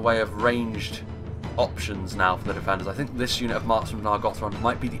much in the way of ranged options now for the defenders. I think this unit of Marksmen from Nargothrond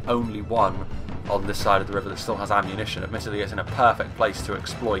might be the only one on this side of the river that still has ammunition. Admittedly, it's in a perfect place to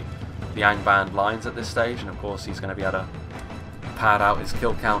exploit the Angband lines at this stage, and of course he's going to be able to pad out his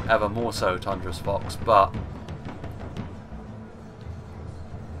kill count ever more so, Tundra's Fox, but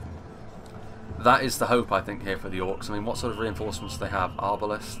that is the hope, I think, here for the Orcs. I mean, what sort of reinforcements do they have?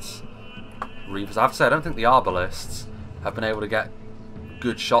 Arbalists? Reavers? I have to say, I don't think the Arbalists have been able to get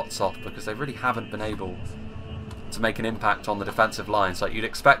good shots off because they really haven't been able to make an impact on the defensive lines. Like you'd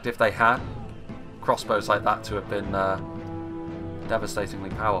expect if they had crossbows like that to have been devastatingly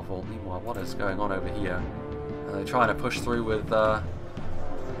powerful. Meanwhile, what is going on over here? Are they trying to push through with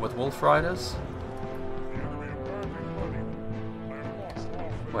Wolf Riders?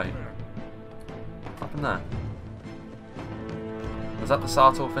 Wait. What happened there? Was that the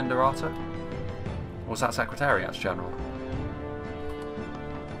Sartor Finderato? Or was that Secretariat's General?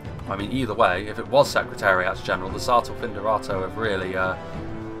 I mean, either way, if it was Secretariat's General, the Sartor Finderato have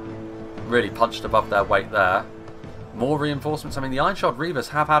really punched above their weight there. More reinforcements. I mean, the Iron Shod Reavers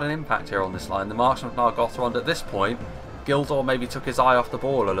have had an impact here on this line. The Marksmen of Nargothrond, at this point, Gildor maybe took his eye off the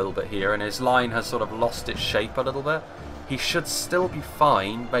ball a little bit here, and his line has sort of lost its shape a little bit. He should still be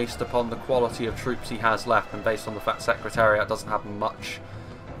fine based upon the quality of troops he has left, and based on the fact Secretariat doesn't have much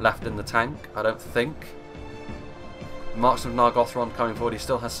left in the tank, I don't think. Marksman of Nargothrond coming forward, he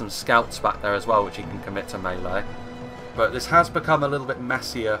still has some scouts back there as well which he can commit to melee. But this has become a little bit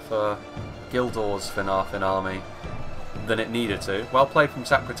messier for Gildor's Finarfin army than it needed to. Well played from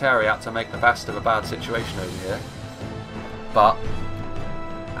Secretariat to make the best of a bad situation over here. But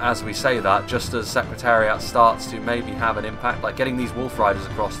as we say that, just as Secretariat starts to maybe have an impact, like getting these Wolf Riders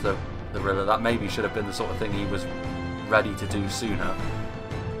across the river, that maybe should have been the sort of thing he was ready to do sooner.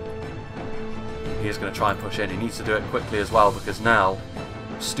 He is going to try and push in. He needs to do it quickly as well, because now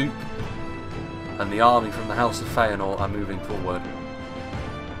Stoop and the army from the House of Feanor are moving forward.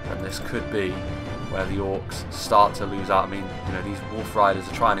 And this could be where the Orcs start to lose out. I mean, you know, these Wolf Riders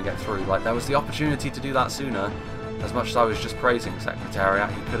are trying to get through. Like, there was the opportunity to do that sooner. As much as I was just praising Secretariat,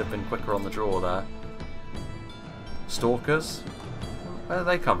 he could have been quicker on the draw there. Stalkers? Where did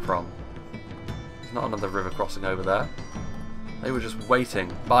they come from? There's not another river crossing over there. They were just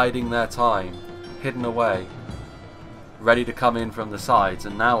waiting, biding their time, hidden away, ready to come in from the sides.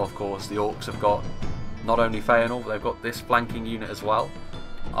 And now, of course, the Orcs have got not only Feanor, but they've got this flanking unit as well.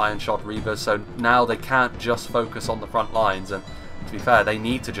 Iron Shod Reavers, so now they can't just focus on the front lines. And to be fair, they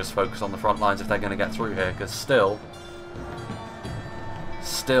need to just focus on the front lines if they're going to get through here, because still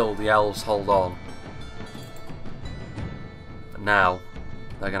the elves hold on. But now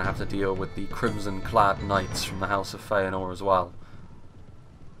they're going to have to deal with the crimson-clad knights from the House of Feanor as well.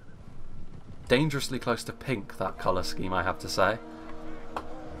 Dangerously close to pink, that colour scheme, I have to say.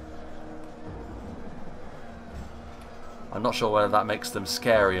 I'm not sure whether that makes them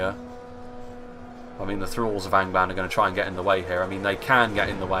scarier. I mean, the Thralls of Angband are going to try and get in the way here. I mean, they can get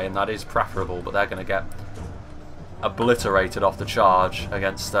in the way, and that is preferable, but they're going to get obliterated off the charge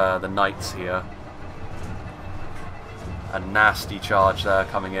against the Knights here. A nasty charge there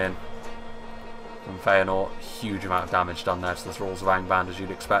coming in from Feanor. Huge amount of damage done there to the Thralls of Angband, as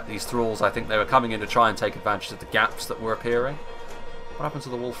you'd expect. These Thralls, I think they were coming in to try and take advantage of the gaps that were appearing. What happened to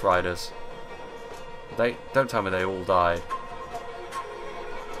the Wolf Riders? Don't tell me they all died.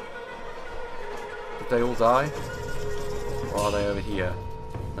 Did they all die? Or are they over here?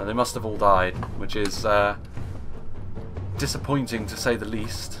 No, they must have all died, which is disappointing to say the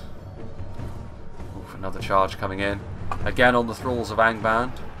least. Oof, another charge coming in. Again on the Thralls of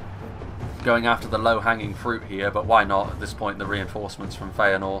Angband. Going after the low-hanging fruit here, but why not? At this point, the reinforcements from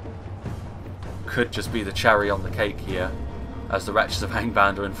Feanor could just be the cherry on the cake here, as the Wretches of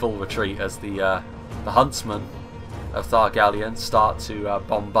Angband are in full retreat, as the Huntsmen of Thargallion start to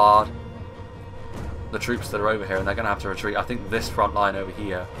bombard the troops that are over here, and they're going to have to retreat. I think this front line over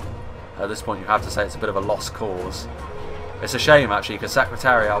here, at this point you have to say it's a bit of a lost cause. It's a shame actually, because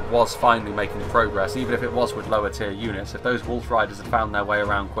Secretariat was finally making progress, even if it was with lower tier units. If those Wolf Riders had found their way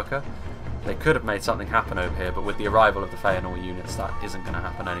around quicker, they could have made something happen over here, but with the arrival of the Feanor units, that isn't going to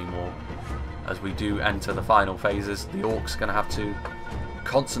happen anymore. As we do enter the final phases, the Orcs are going to have to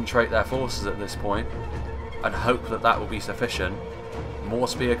concentrate their forces at this point and hope that that will be sufficient. More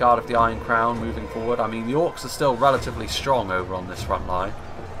Spear Guard of the Iron Crown moving forward. I mean, the Orcs are still relatively strong over on this front line.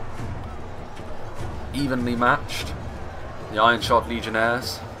 Evenly matched. The Iron Shod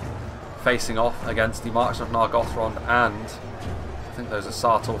Legionnaires facing off against the Marks of Nargothrond, and I think those are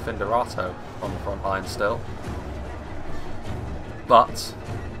Sartor Finderato on the front line still. But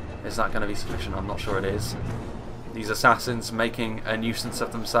is that going to be sufficient? I'm not sure it is. These assassins making a nuisance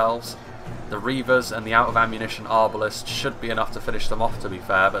of themselves. The Reavers and the out of ammunition Arbalists should be enough to finish them off, to be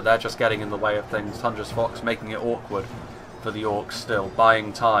fair, but they're just getting in the way of things. Tundra's Fox making it awkward for the Orcs still,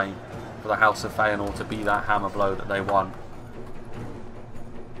 buying time for the House of Feanor to be that hammer blow that they want.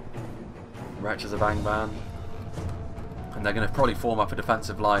 Wretches of Angband. And they're going to probably form up a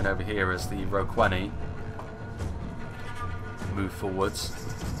defensive line over here as the Roqueni move forwards.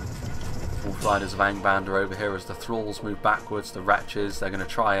 Wolf Riders of Angband are over here as the Thralls move backwards. The Wretches, they're going to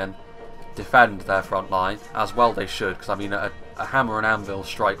try and defend their front line, as well they should, because I mean a hammer and anvil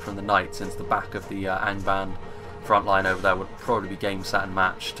strike from the Knights into the back of the Angband front line over there would probably be game, set and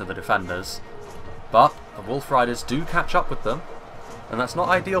match to the defenders. But the Wolf Riders do catch up with them, and that's not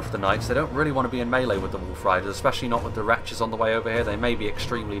ideal for the Knights. They don't really want to be in melee with the Wolf Riders, especially not with the Wretches on the way over here. They may be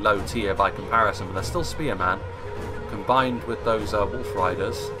extremely low tier by comparison, but they're still Spearman. Combined with those Wolf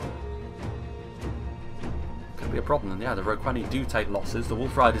Riders, could be a problem. And yeah, the Roqueni do take losses. The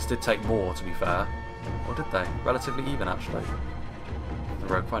Wolf Riders did take more, to be fair. Or did they? Relatively even, actually. The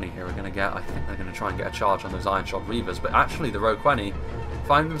Roqueni here are going to get, I think they're going to try and get a charge on those Iron Shod Reavers, but actually the Roqueni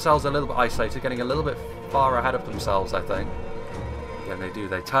find themselves a little bit isolated, getting a little bit far ahead of themselves, I think. Yeah, they do.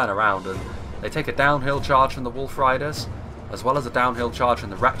 They turn around and they take a downhill charge from the Wolf Riders, as well as a downhill charge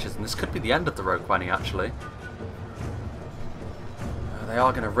from the Wretches, and this could be the end of the Roqueni, actually. They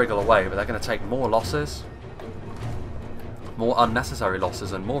are going to wriggle away, but they're going to take more losses. More unnecessary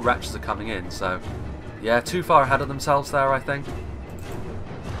losses, and more Wretches are coming in, so yeah, too far ahead of themselves there, I think.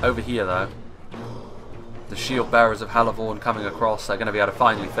 Over here, though, the Shield Bearers of Halavorn coming across. They're going to be able to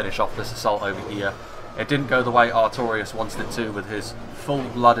finally finish off this assault over here. It didn't go the way Artorius wanted it to with his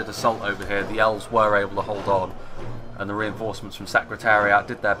full-blooded assault over here. The Elves were able to hold on, and the reinforcements from Secretariat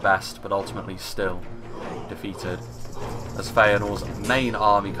did their best, but ultimately still defeated. As Feanor's main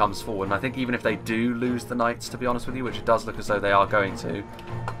army comes forward, and I think even if they do lose the Knights, to be honest with you, which it does look as though they are going to,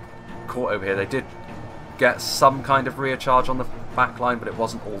 caught over here, they did get some kind of rear charge on the back line, but it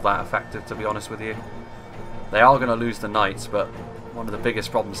wasn't all that effective, to be honest with you. They are going to lose the Knights, but one of the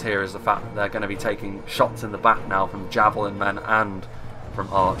biggest problems here is the fact that they're going to be taking shots in the back now from javelin men and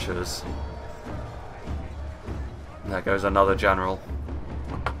from archers. And there goes another general.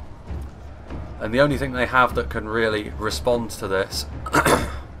 And the only thing they have that can really respond to this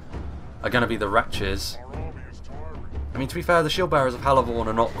are going to be the wretches. I mean, to be fair, the shield bearers of Halavorn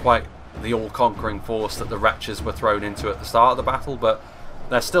are not quite the all-conquering force that the wretches were thrown into at the start of the battle, but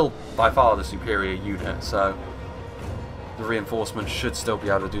they're still by far the superior unit, so the reinforcements should still be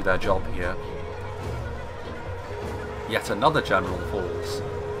able to do their job here. Yet another general falls.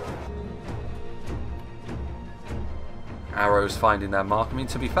 Arrows finding their mark. I mean,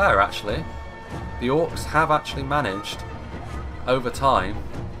 to be fair, actually, the orcs have actually managed, over time,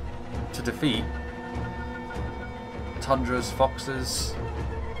 to defeat Tundra's Fox's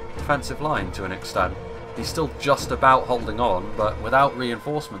defensive line to an extent. He's still just about holding on, but without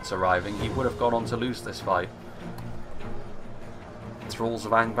reinforcements arriving, he would have gone on to lose this fight. Thralls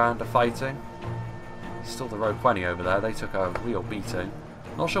of Angband are fighting. Still the Rogue 20 over there. They took a real beating.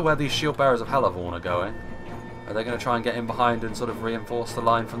 Not sure where these shield bearers of Halavorn are going. Are they going to try and get in behind and sort of reinforce the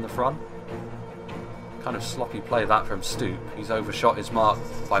line from the front? Kind of sloppy play that from Stoop. He's overshot his mark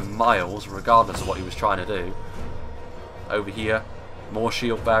by miles, regardless of what he was trying to do. Over here, more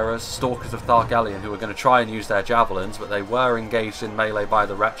shield bearers, Stalkers of Thargelion, who are going to try and use their javelins, but they were engaged in melee by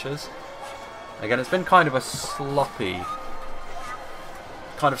the wretches. Again, it's been kind of a sloppy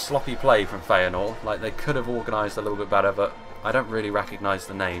play from Feanor. Like, they could have organised a little bit better, but I don't really recognise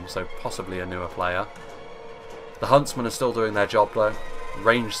the name, so possibly a newer player. The Huntsmen are still doing their job though.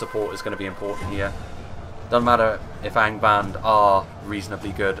 Range support is going to be important here. Doesn't matter if Angband are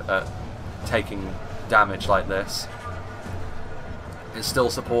reasonably good at taking damage like this. It's still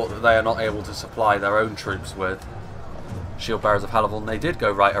support that they are not able to supply their own troops with. Shield bearers of Halavorn, they did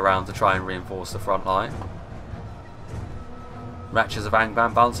go right around to try and reinforce the front line. Wretches of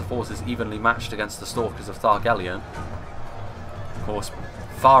Angband balance the forces evenly matched against the Stalkers of Thargelion. Of course,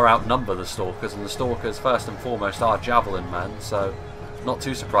 far outnumber the Stalkers, and the Stalkers first and foremost are javelin men, so not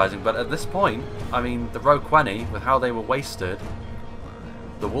too surprising. But at this point, I mean, the Rogue 20, with how they were wasted,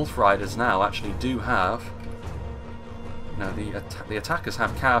 the Wolf Riders now actually do have, you know, the attackers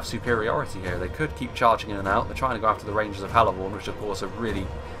have cav superiority here. They could keep charging in and out. They're trying to go after the Rangers of Halavorn, which of course are really,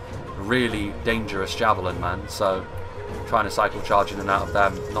 really dangerous javelin men, so trying to cycle charge in and out of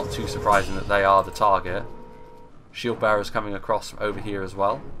them, not too surprising that they are the target. Shield bearers coming across over here as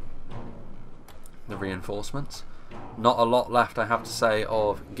well. The reinforcements. Not a lot left, I have to say,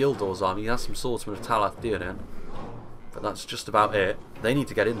 of Gildor's army. He has some swordsmen of Talath Theoden, but that's just about it. They need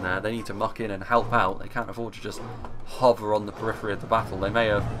to get in there. They need to muck in and help out. They can't afford to just hover on the periphery of the battle. They may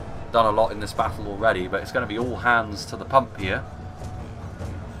have done a lot in this battle already, but it's going to be all hands to the pump here.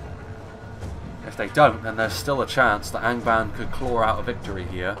 If they don't, then there's still a chance that Angband could claw out a victory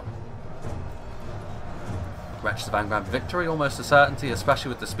here. Wretches of Angband, victory almost a certainty, especially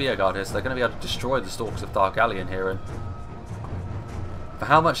with the Spear Guard here, so they're going to be able to destroy the Stalkers of Thargelion here. And for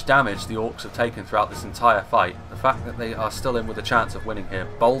how much damage the Orcs have taken throughout this entire fight, the fact that they are still in with a chance of winning here,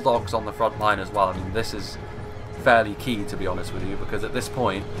 Bulldogs on the front line as well, I mean, this is fairly key, to be honest with you, because at this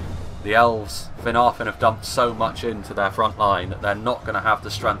point, the Elves, Finarfin, have dumped so much into their front line that they're not going to have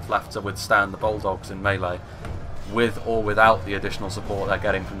the strength left to withstand the Bulldogs in melee, with or without the additional support they're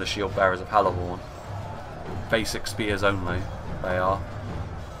getting from the Shield Bearers of Halavorn. Basic spears only, they are.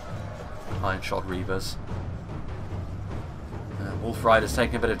 Iron Shod Reavers. Wolf Riders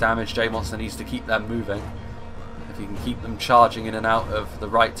taking a bit of damage. J-Monster needs to keep them moving. If he can keep them charging in and out of the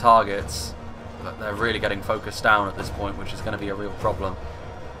right targets, but they're really getting focused down at this point, which is going to be a real problem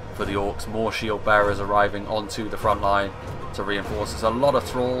for the Orcs. More Shield Bearers arriving onto the front line to reinforce. It's a lot of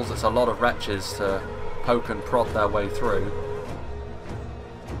Thralls, it's a lot of Wretches to poke and prod their way through.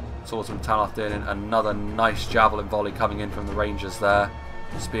 Swordsman Talath Theoden, another nice javelin volley coming in from the Rangers there.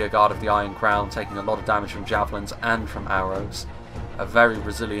 Spear Guard of the Iron Crown taking a lot of damage from javelins and from arrows. A very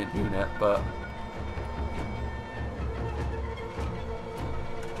resilient unit, but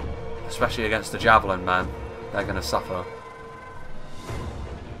especially against the javelin man, they're going to suffer.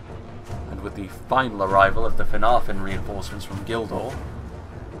 And with the final arrival of the Finarfin reinforcements from Gildor,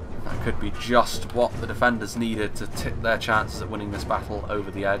 that could be just what the defenders needed to tip their chances at winning this battle over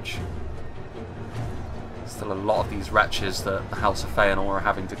the edge. Still a lot of these wretches that the House of Feanor are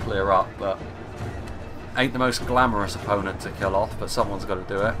having to clear up, but ain't the most glamorous opponent to kill off, but someone's got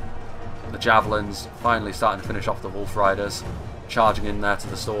to do it. The javelins finally starting to finish off the Wolf Riders, charging in there to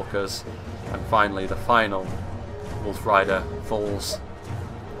the Stalkers, and finally the final Wolf Rider falls.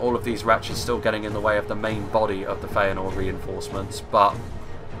 All of these wretches still getting in the way of the main body of the Feanor reinforcements, but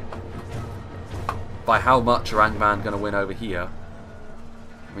by how much are Angband going to win over here?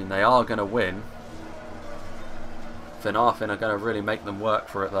 I mean, they are going to win. Finarfin are going to really make them work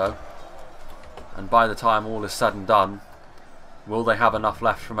for it, though. And by the time all is said and done, will they have enough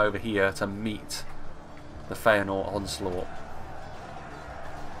left from over here to meet the Feanor onslaught?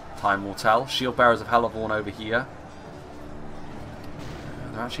 Time will tell. Shield Bearers of Hellavourn over here.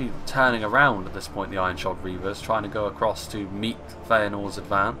 They're actually turning around at this point, the Ironshod Reavers, trying to go across to meet Feanor's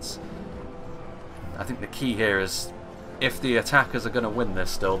advance. I think the key here is, if the attackers are going to win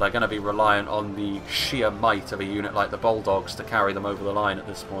this still, they're going to be reliant on the sheer might of a unit like the Bulldogs to carry them over the line at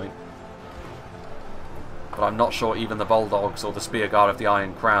this point. But I'm not sure even the Bulldogs or the Spearguard of the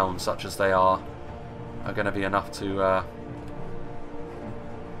Iron Crown, such as they are going to be enough to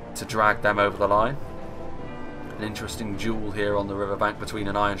drag them over the line. An interesting duel here on the riverbank between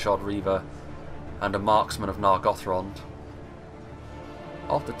an Ironshod Reaver and a Marksman of Nargothrond.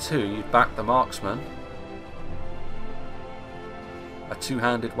 Of the two, you'd back the Marksman. A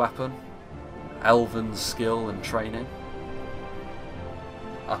two-handed weapon, elven skill and training,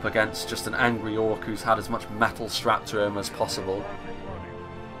 up against just an angry orc who's had as much metal strapped to him as possible.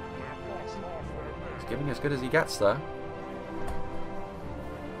 He's giving as good as he gets, though.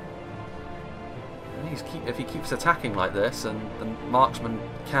 And if he keeps attacking like this and the Marksman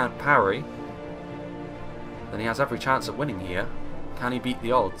can't parry, then he has every chance of winning here. Can he beat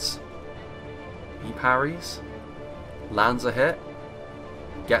the odds? He parries, lands a hit,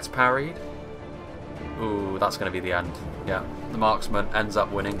 gets parried. Ooh, that's going to be the end. Yeah, the Marksman ends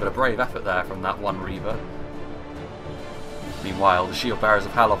up winning, but a brave effort there from that one Reaver. Meanwhile, the Shield Bearers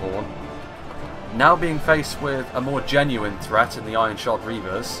of Hellavourn, now being faced with a more genuine threat in the Ironshod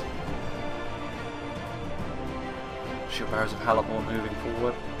Reavers. Shield Bearers of Hellavourn moving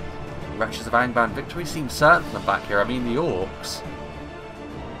forward. Wretches of Angband, victory seems certain for them back here. I mean, the Orcs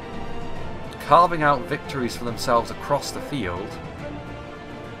carving out victories for themselves across the field.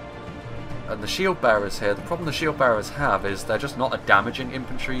 And the Shield Bearers here, the problem the Shield Bearers have is they're just not a damaging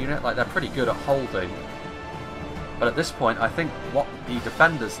infantry unit. Like, they're pretty good at holding. But at this point, I think what the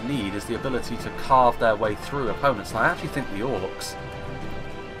defenders need is the ability to carve their way through opponents. And I actually think the Orcs,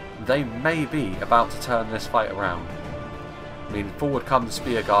 they may be about to turn this fight around. I mean, forward come the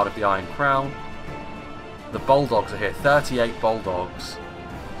Spearguard of the Iron Crown. The Bulldogs are here, 38 Bulldogs.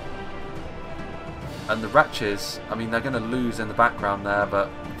 And the Wretches, I mean, they're going to lose in the background there, but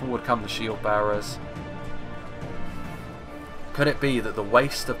forward come the Shield Bearers. Could it be that the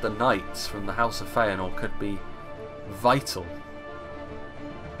waste of the Knights from the House of Feanor could be vital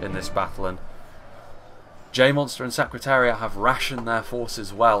in this battle? And J-Monster and Secretariat have rationed their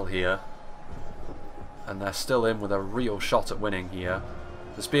forces well here, and they're still in with a real shot at winning here.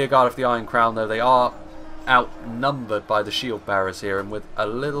 The Spearguard of the Iron Crown, though, they are outnumbered by the Shield Bearers here, and with a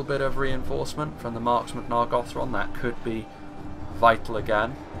little bit of reinforcement from the Marksman of Nargothrond, that could be vital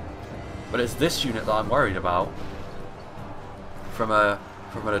again. But it's this unit that I'm worried about from a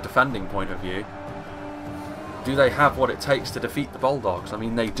defending point of view. Do they have what it takes to defeat the Bulldogs? I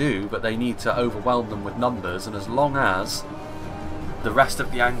mean, they do, but they need to overwhelm them with numbers, and as long as the rest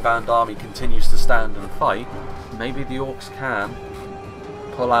of the Angband army continues to stand and fight, maybe the Orcs can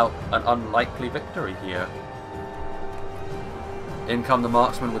pull out an unlikely victory here. In come the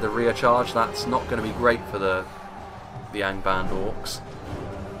Marksman with a rear charge. That's not going to be great for the Angband Orcs.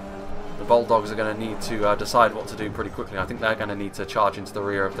 The Bulldogs are going to need to decide what to do pretty quickly. I think they're going to need to charge into the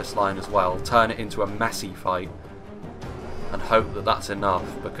rear of this line as well, turn it into a messy fight, and hope that that's enough,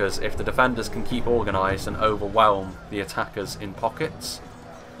 because if the defenders can keep organised and overwhelm the attackers in pockets,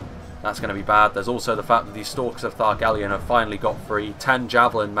 that's going to be bad. There's also the fact that these Stalkers of Thargellion have finally got free. 10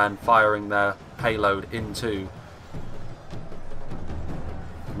 Javelin men firing their payload into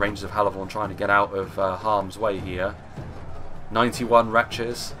Rangers of Hellavourn, trying to get out of harm's way here. 91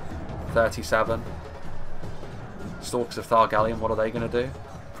 Wretches, 37. Stalkers of Thargellion, what are they going to do?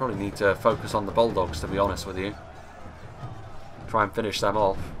 Probably need to focus on the Bulldogs, to be honest with you. Try and finish them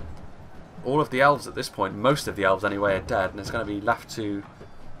off. All of the elves at this point, most of the elves anyway, are dead, and it's going to be left to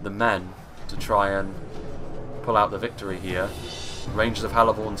the men to try and pull out the victory here. Rangers of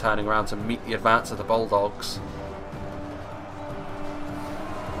Hellavourn turning around to meet the advance of the Bulldogs.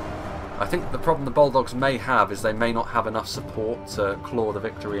 I think the problem the Bulldogs may have is they may not have enough support to claw the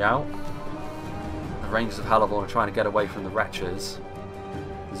victory out. The Rangers of Hellavourn are trying to get away from the Wretches.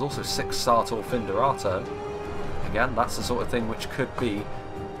 There's also 6 Sartor Finderato. Again, that's the sort of thing which could be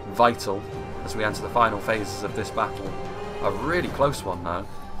vital as we enter the final phases of this battle. A really close one though.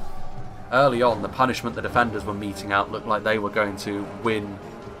 Early on, the punishment the defenders were meting out looked like they were going to win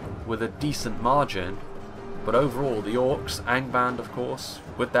with a decent margin. But overall, the Orcs, Angband of course,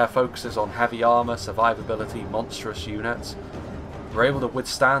 with their focuses on heavy armour, survivability, monstrous units, were able to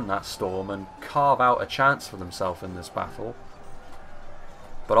withstand that storm and carve out a chance for themselves in this battle.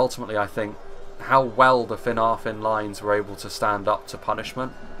 But ultimately I think how well the Finarfin lines were able to stand up to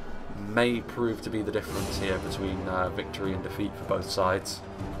punishment may prove to be the difference here between victory and defeat for both sides.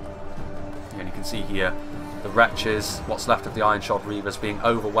 And you can see here the wretches, what's left of the Ironshod Reavers, being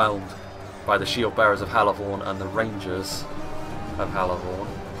overwhelmed by the shield bearers of Halavorn and the rangers of Halavorn.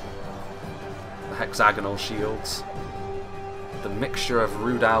 The hexagonal shields, the mixture of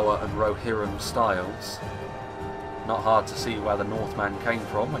Rudawa and Rohirrim styles. Not hard to see where the Northmen came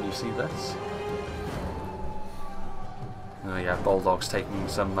from when you see this. Oh yeah, Bulldogs taking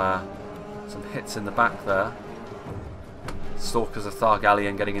some hits in the back there. Stalkers of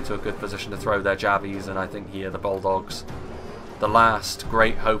Thargallion getting into a good position to throw their jabbies, and I think here the Bulldogs, the last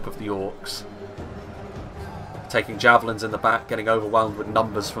great hope of the Orcs, taking javelins in the back, getting overwhelmed with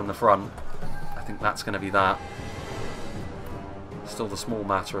numbers from the front. I think that's going to be that. Still the small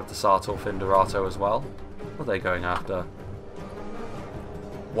matter of the Sartor Finderato as well. What are they going after?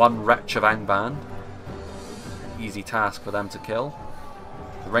 One wretch of Angband. Easy task for them to kill.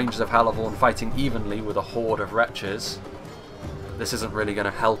 The Rangers of Halavorn fighting evenly with a horde of wretches. But this isn't really going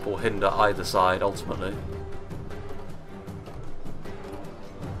to help or hinder either side ultimately.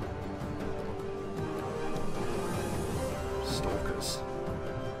 Stalkers.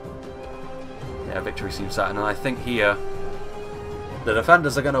 Yeah, victory seems certain, and I think here the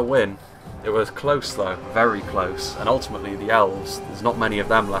defenders are going to win. It was close though, very close, and ultimately the elves, there's not many of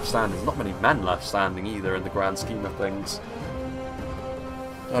them left standing, there's not many men left standing either in the grand scheme of things.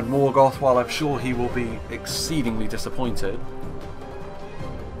 And Morgoth, while I'm sure he will be exceedingly disappointed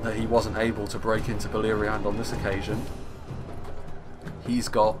that he wasn't able to break into Beleriand on this occasion, he's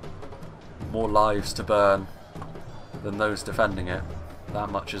got more lives to burn than those defending it.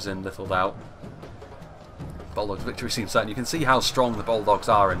 That much is in little doubt. Bulldogs' victory seems certain. You can see how strong the Bulldogs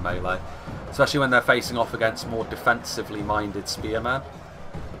are in melee, especially when they're facing off against more defensively minded spearmen.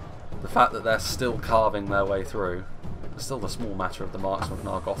 The fact that they're still carving their way through. There's still the small matter of the marksmen of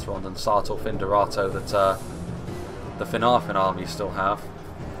Nargothrond and Sartor Finderato that the Finarfin army still have.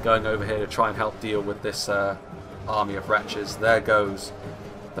 Going over here to try and help deal with this army of wretches. There goes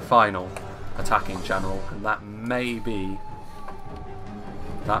the final attacking general, and that may be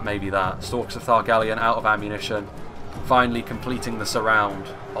that. Stalkers of Thargallion out of ammunition, finally completing the surround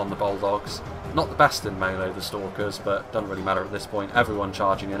on the Bulldogs. Not the best in melee, the Stalkers, but doesn't really matter at this point. Everyone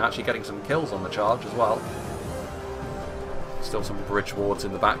charging in, actually getting some kills on the charge as well. Still some bridge wards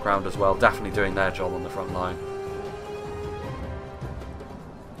in the background as well, definitely doing their job on the front line.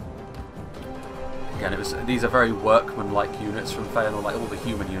 Again, these are very workman-like units from Feanor, like all the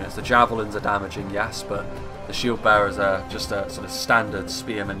human units. The javelins are damaging, yes, but the shield bearers are just a sort of standard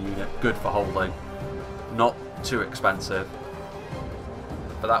spearman unit, good for holding, not too expensive.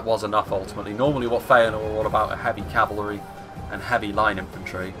 But that was enough ultimately. Normally what Feanor are all about are heavy cavalry and heavy line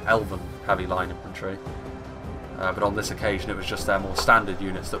infantry, elven heavy line infantry. But on this occasion it was just their more standard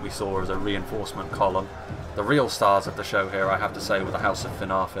units that we saw as a reinforcement column. The real stars of the show here, I have to say, were the House of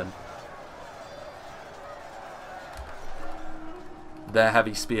Finarfin. Their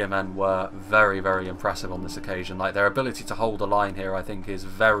heavy spearmen were very, very impressive on this occasion. Like, their ability to hold a line here, I think, is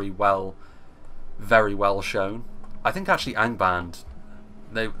very well shown. I think actually Angband,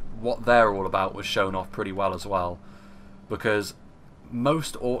 what they're all about was shown off pretty well as well, because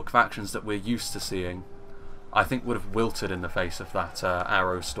most orc factions that we're used to seeing, I think, would have wilted in the face of that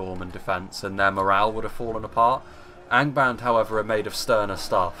arrow storm and defense, and their morale would have fallen apart. Angband, however, are made of sterner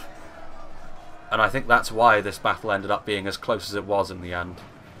stuff. And I think that's why this battle ended up being as close as it was in the end,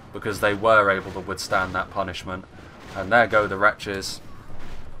 because they were able to withstand that punishment. And there go the wretches.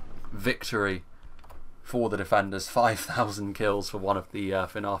 Victory for the defenders. 5,000 kills for one of the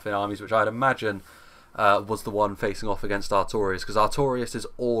Finarfin armies, which I'd imagine was the one facing off against Artorias, because Artorias'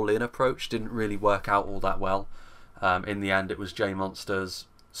 all-in approach didn't really work out all that well. In the end, it was J-Monster's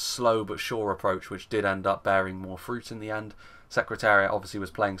slow but sure approach which did end up bearing more fruit in the end. Secretariat obviously was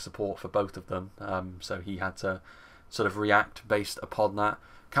playing support for both of them, so he had to sort of react based upon that.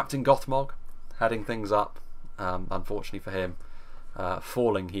 Captain Gothmog heading things up, unfortunately for him,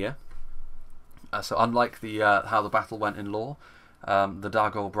 falling here. So unlike the how the battle went in lore, the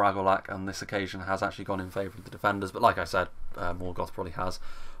DAGOR BRAGOLLACH on this occasion has actually gone in favour of the defenders, but like I said, Morgoth probably has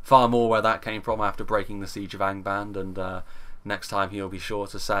far more where that came from after breaking the siege of Angband, and next time he'll be sure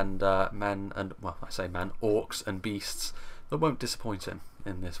to send men and, well, I say men, orcs and beasts that won't disappoint him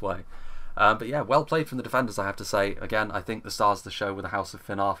in this way. But yeah, well played from the defenders, I have to say. Again, I think the stars of the show were the House of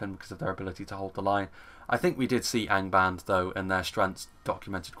Finarfin because of their ability to hold the line. I think we did see Angband, though, and their strengths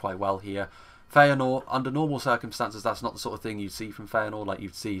documented quite well here. Feanor, under normal circumstances, that's not the sort of thing you'd see from Feanor. Like,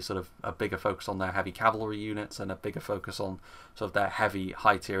 you'd see sort of a bigger focus on their heavy cavalry units and a bigger focus on sort of their heavy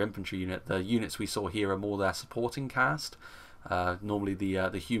high-tier infantry unit. The units we saw here are more their supporting cast. Normally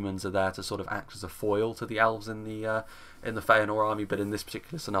the humans are there to sort of act as a foil to the elves in the Feanor army, but in this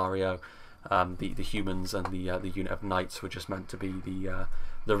particular scenario, the humans and the unit of knights were just meant to be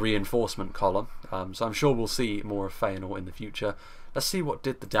the reinforcement column. So I'm sure we'll see more of Feanor in the future. Let's see what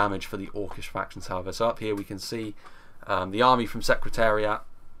did the damage for the Orcish factions, however. So up here we can see the army from Artorius,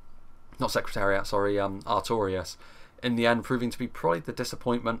 in the end proving to be probably the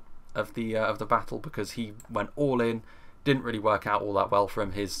disappointment of the battle, because he went all in. Didn't really work out all that well for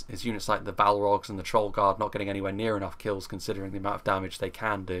him. His units like the Balrogs and the Troll Guard not getting anywhere near enough kills considering the amount of damage they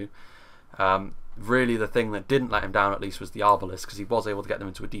can do. Really the thing that didn't let him down at least was the Arbalest, because he was able to get them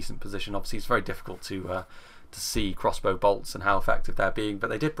into a decent position. Obviously it's very difficult to see crossbow bolts and how effective they're being, but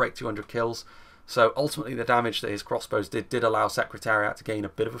they did break 200 kills. So ultimately the damage that his crossbows did allow Secretariat to gain a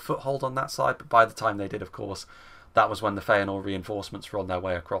bit of a foothold on that side, but by the time they did, of course, that was when the Feanor reinforcements were on their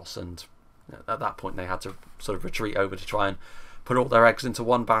way across, and at that point they had to sort of retreat over to try and put all their eggs into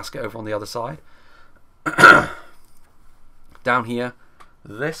one basket over on the other side. Down here,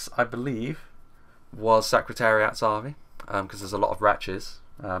 this I believe was Secretariat's army, because there's a lot of wretches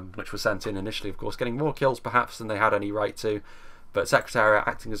which were sent in initially, of course, getting more kills perhaps than they had any right to, but Secretariat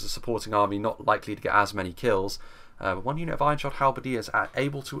acting as a supporting army, not likely to get as many kills. One unit of Ironshod Halberdiers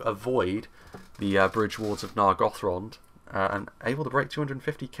able to avoid the bridge wards of Nargothrond, and able to break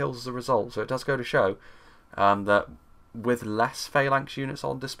 250 kills as a result. So it does go to show that with less phalanx units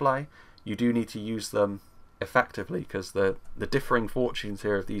on display, you do need to use them effectively, because the differing fortunes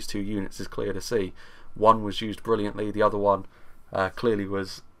here of these two units is clear to see. One was used brilliantly, the other one clearly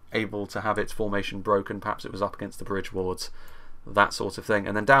was able to have its formation broken. Perhaps it was up against the bridge wards, that sort of thing.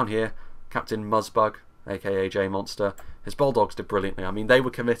 And then down here, Captain Muzzbug, aka J Monster, his Bulldogs did brilliantly. I mean, they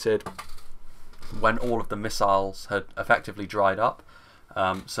were committed when all of the missiles had effectively dried up,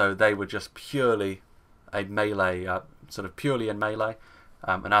 so they were just purely a melee, purely in melee,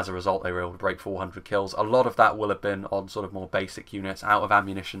 and as a result they were able to break 400 kills. A lot of that will have been on sort of more basic units, out of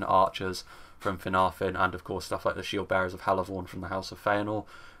ammunition archers from Finarfin, and of course stuff like the Shield Bearers of Helavorn from the House of Feanor.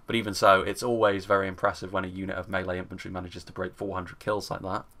 But even so, it's always very impressive when a unit of melee infantry manages to break 400 kills like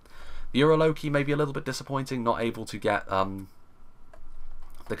that. The Uroloki may be a little bit disappointing, not able to get the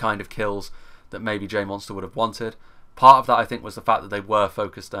kind of kills that maybe J Monster would have wanted. Part of that, I think, was the fact that they were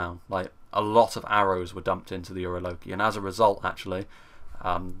focused down. Like, a lot of arrows were dumped into the Uroloki, and as a result, actually,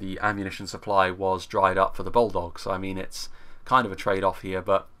 the ammunition supply was dried up for the Bulldogs. So, I mean, it's kind of a trade-off here,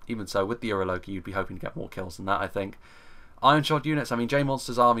 but even so, with the Uroloki, you'd be hoping to get more kills than that, I think. Ironshod units, I mean, J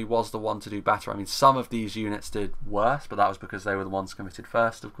Monster's army was the one to do better. I mean, some of these units did worse, but that was because they were the ones committed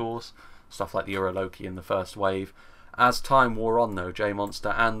first, of course. Stuff like the Uroloki in the first wave. As time wore on, though, J Monster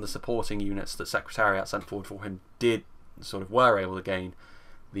and the supporting units that Secretariat sent forward for him were able to gain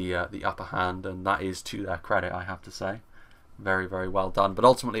the upper hand, and that is to their credit, I have to say. Very, very well done. But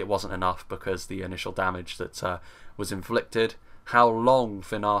ultimately it wasn't enough, because the initial damage that was inflicted, how long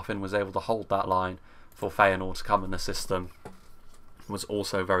Finarfin was able to hold that line for Feanor to come and assist them, was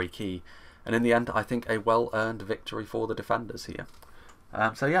also very key. And in the end, I think a well-earned victory for the defenders here.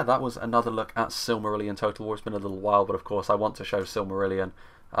 So yeah, that was another look at Silmarillion Total War. It's been a little while, but of course I want to show Silmarillion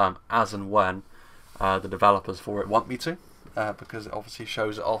as and when the developers for it want me to, because it obviously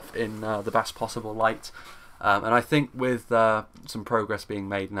shows it off in the best possible light. And I think with some progress being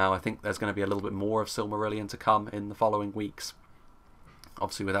made now, I think there's going to be a little bit more of Silmarillion to come in the following weeks.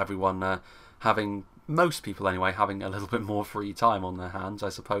 Obviously with everyone most people anyway, having a little bit more free time on their hands, I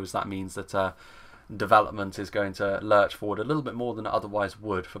suppose that means that development is going to lurch forward a little bit more than it otherwise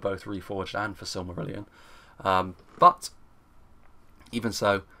would for both Reforged and for Silmarillion. But even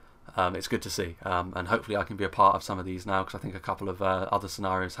so, it's good to see, and hopefully I can be a part of some of these now, because I think a couple of other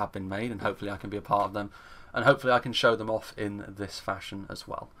scenarios have been made, and hopefully I can be a part of them, and hopefully I can show them off in this fashion as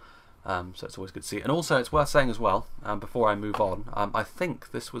well. So it's always good to see. And also it's worth saying as well, before I move on, I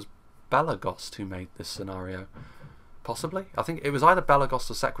think this was Belagost who made this scenario. Possibly? I think it was either Belagost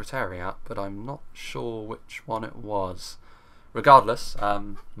or Secretariat, but I'm not sure which one it was. Regardless,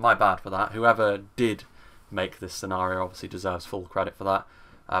 my bad for that. Whoever did make this scenario obviously deserves full credit for that.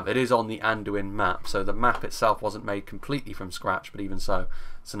 It is on the Anduin map, so the map itself wasn't made completely from scratch, but even so,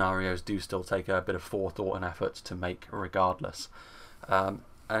 scenarios do still take a bit of forethought and effort to make regardless.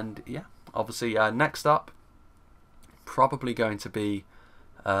 And yeah, obviously next up, probably going to be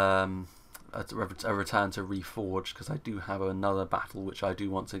a return to Reforged, because I do have another battle which I do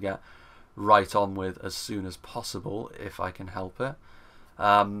want to get right on with as soon as possible, if I can help it.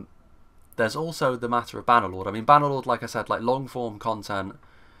 there's also the matter of Bannerlord. I mean, Bannerlord, like I said, like long form content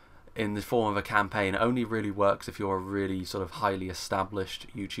in the form of a campaign only really works if you're a really sort of highly established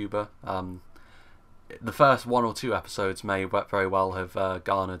YouTuber. The first 1 or 2 episodes may very well have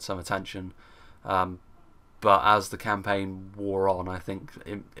garnered some attention, but as the campaign wore on, I think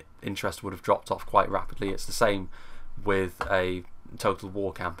interest would have dropped off quite rapidly. It's the same with a Total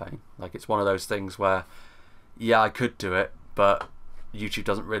War campaign. Like, it's one of those things where, yeah, I could do it, but YouTube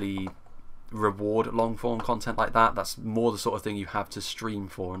doesn't really reward long form content like that. That's more the sort of thing you have to stream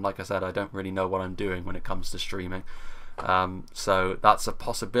for, and like I said, I don't really know what I'm doing when it comes to streaming. So that's a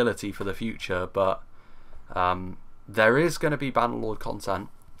possibility for the future, but there is going to be Bannerlord content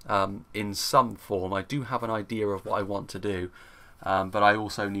in some form. I do have an idea of what I want to do, but I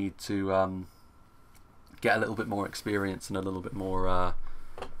also need to get a little bit more experience and a little bit more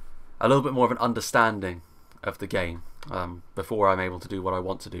of an understanding of the game before I'm able to do what I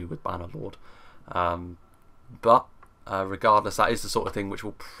want to do with Bannerlord. But regardless, that is the sort of thing which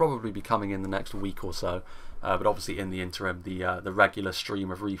will probably be coming in the next week or so. But obviously, in the interim, the regular stream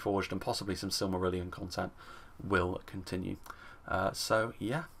of Reforged and possibly some Silmarillion content will continue. So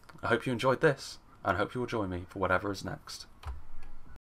yeah, I hope you enjoyed this, and I hope you will join me for whatever is next.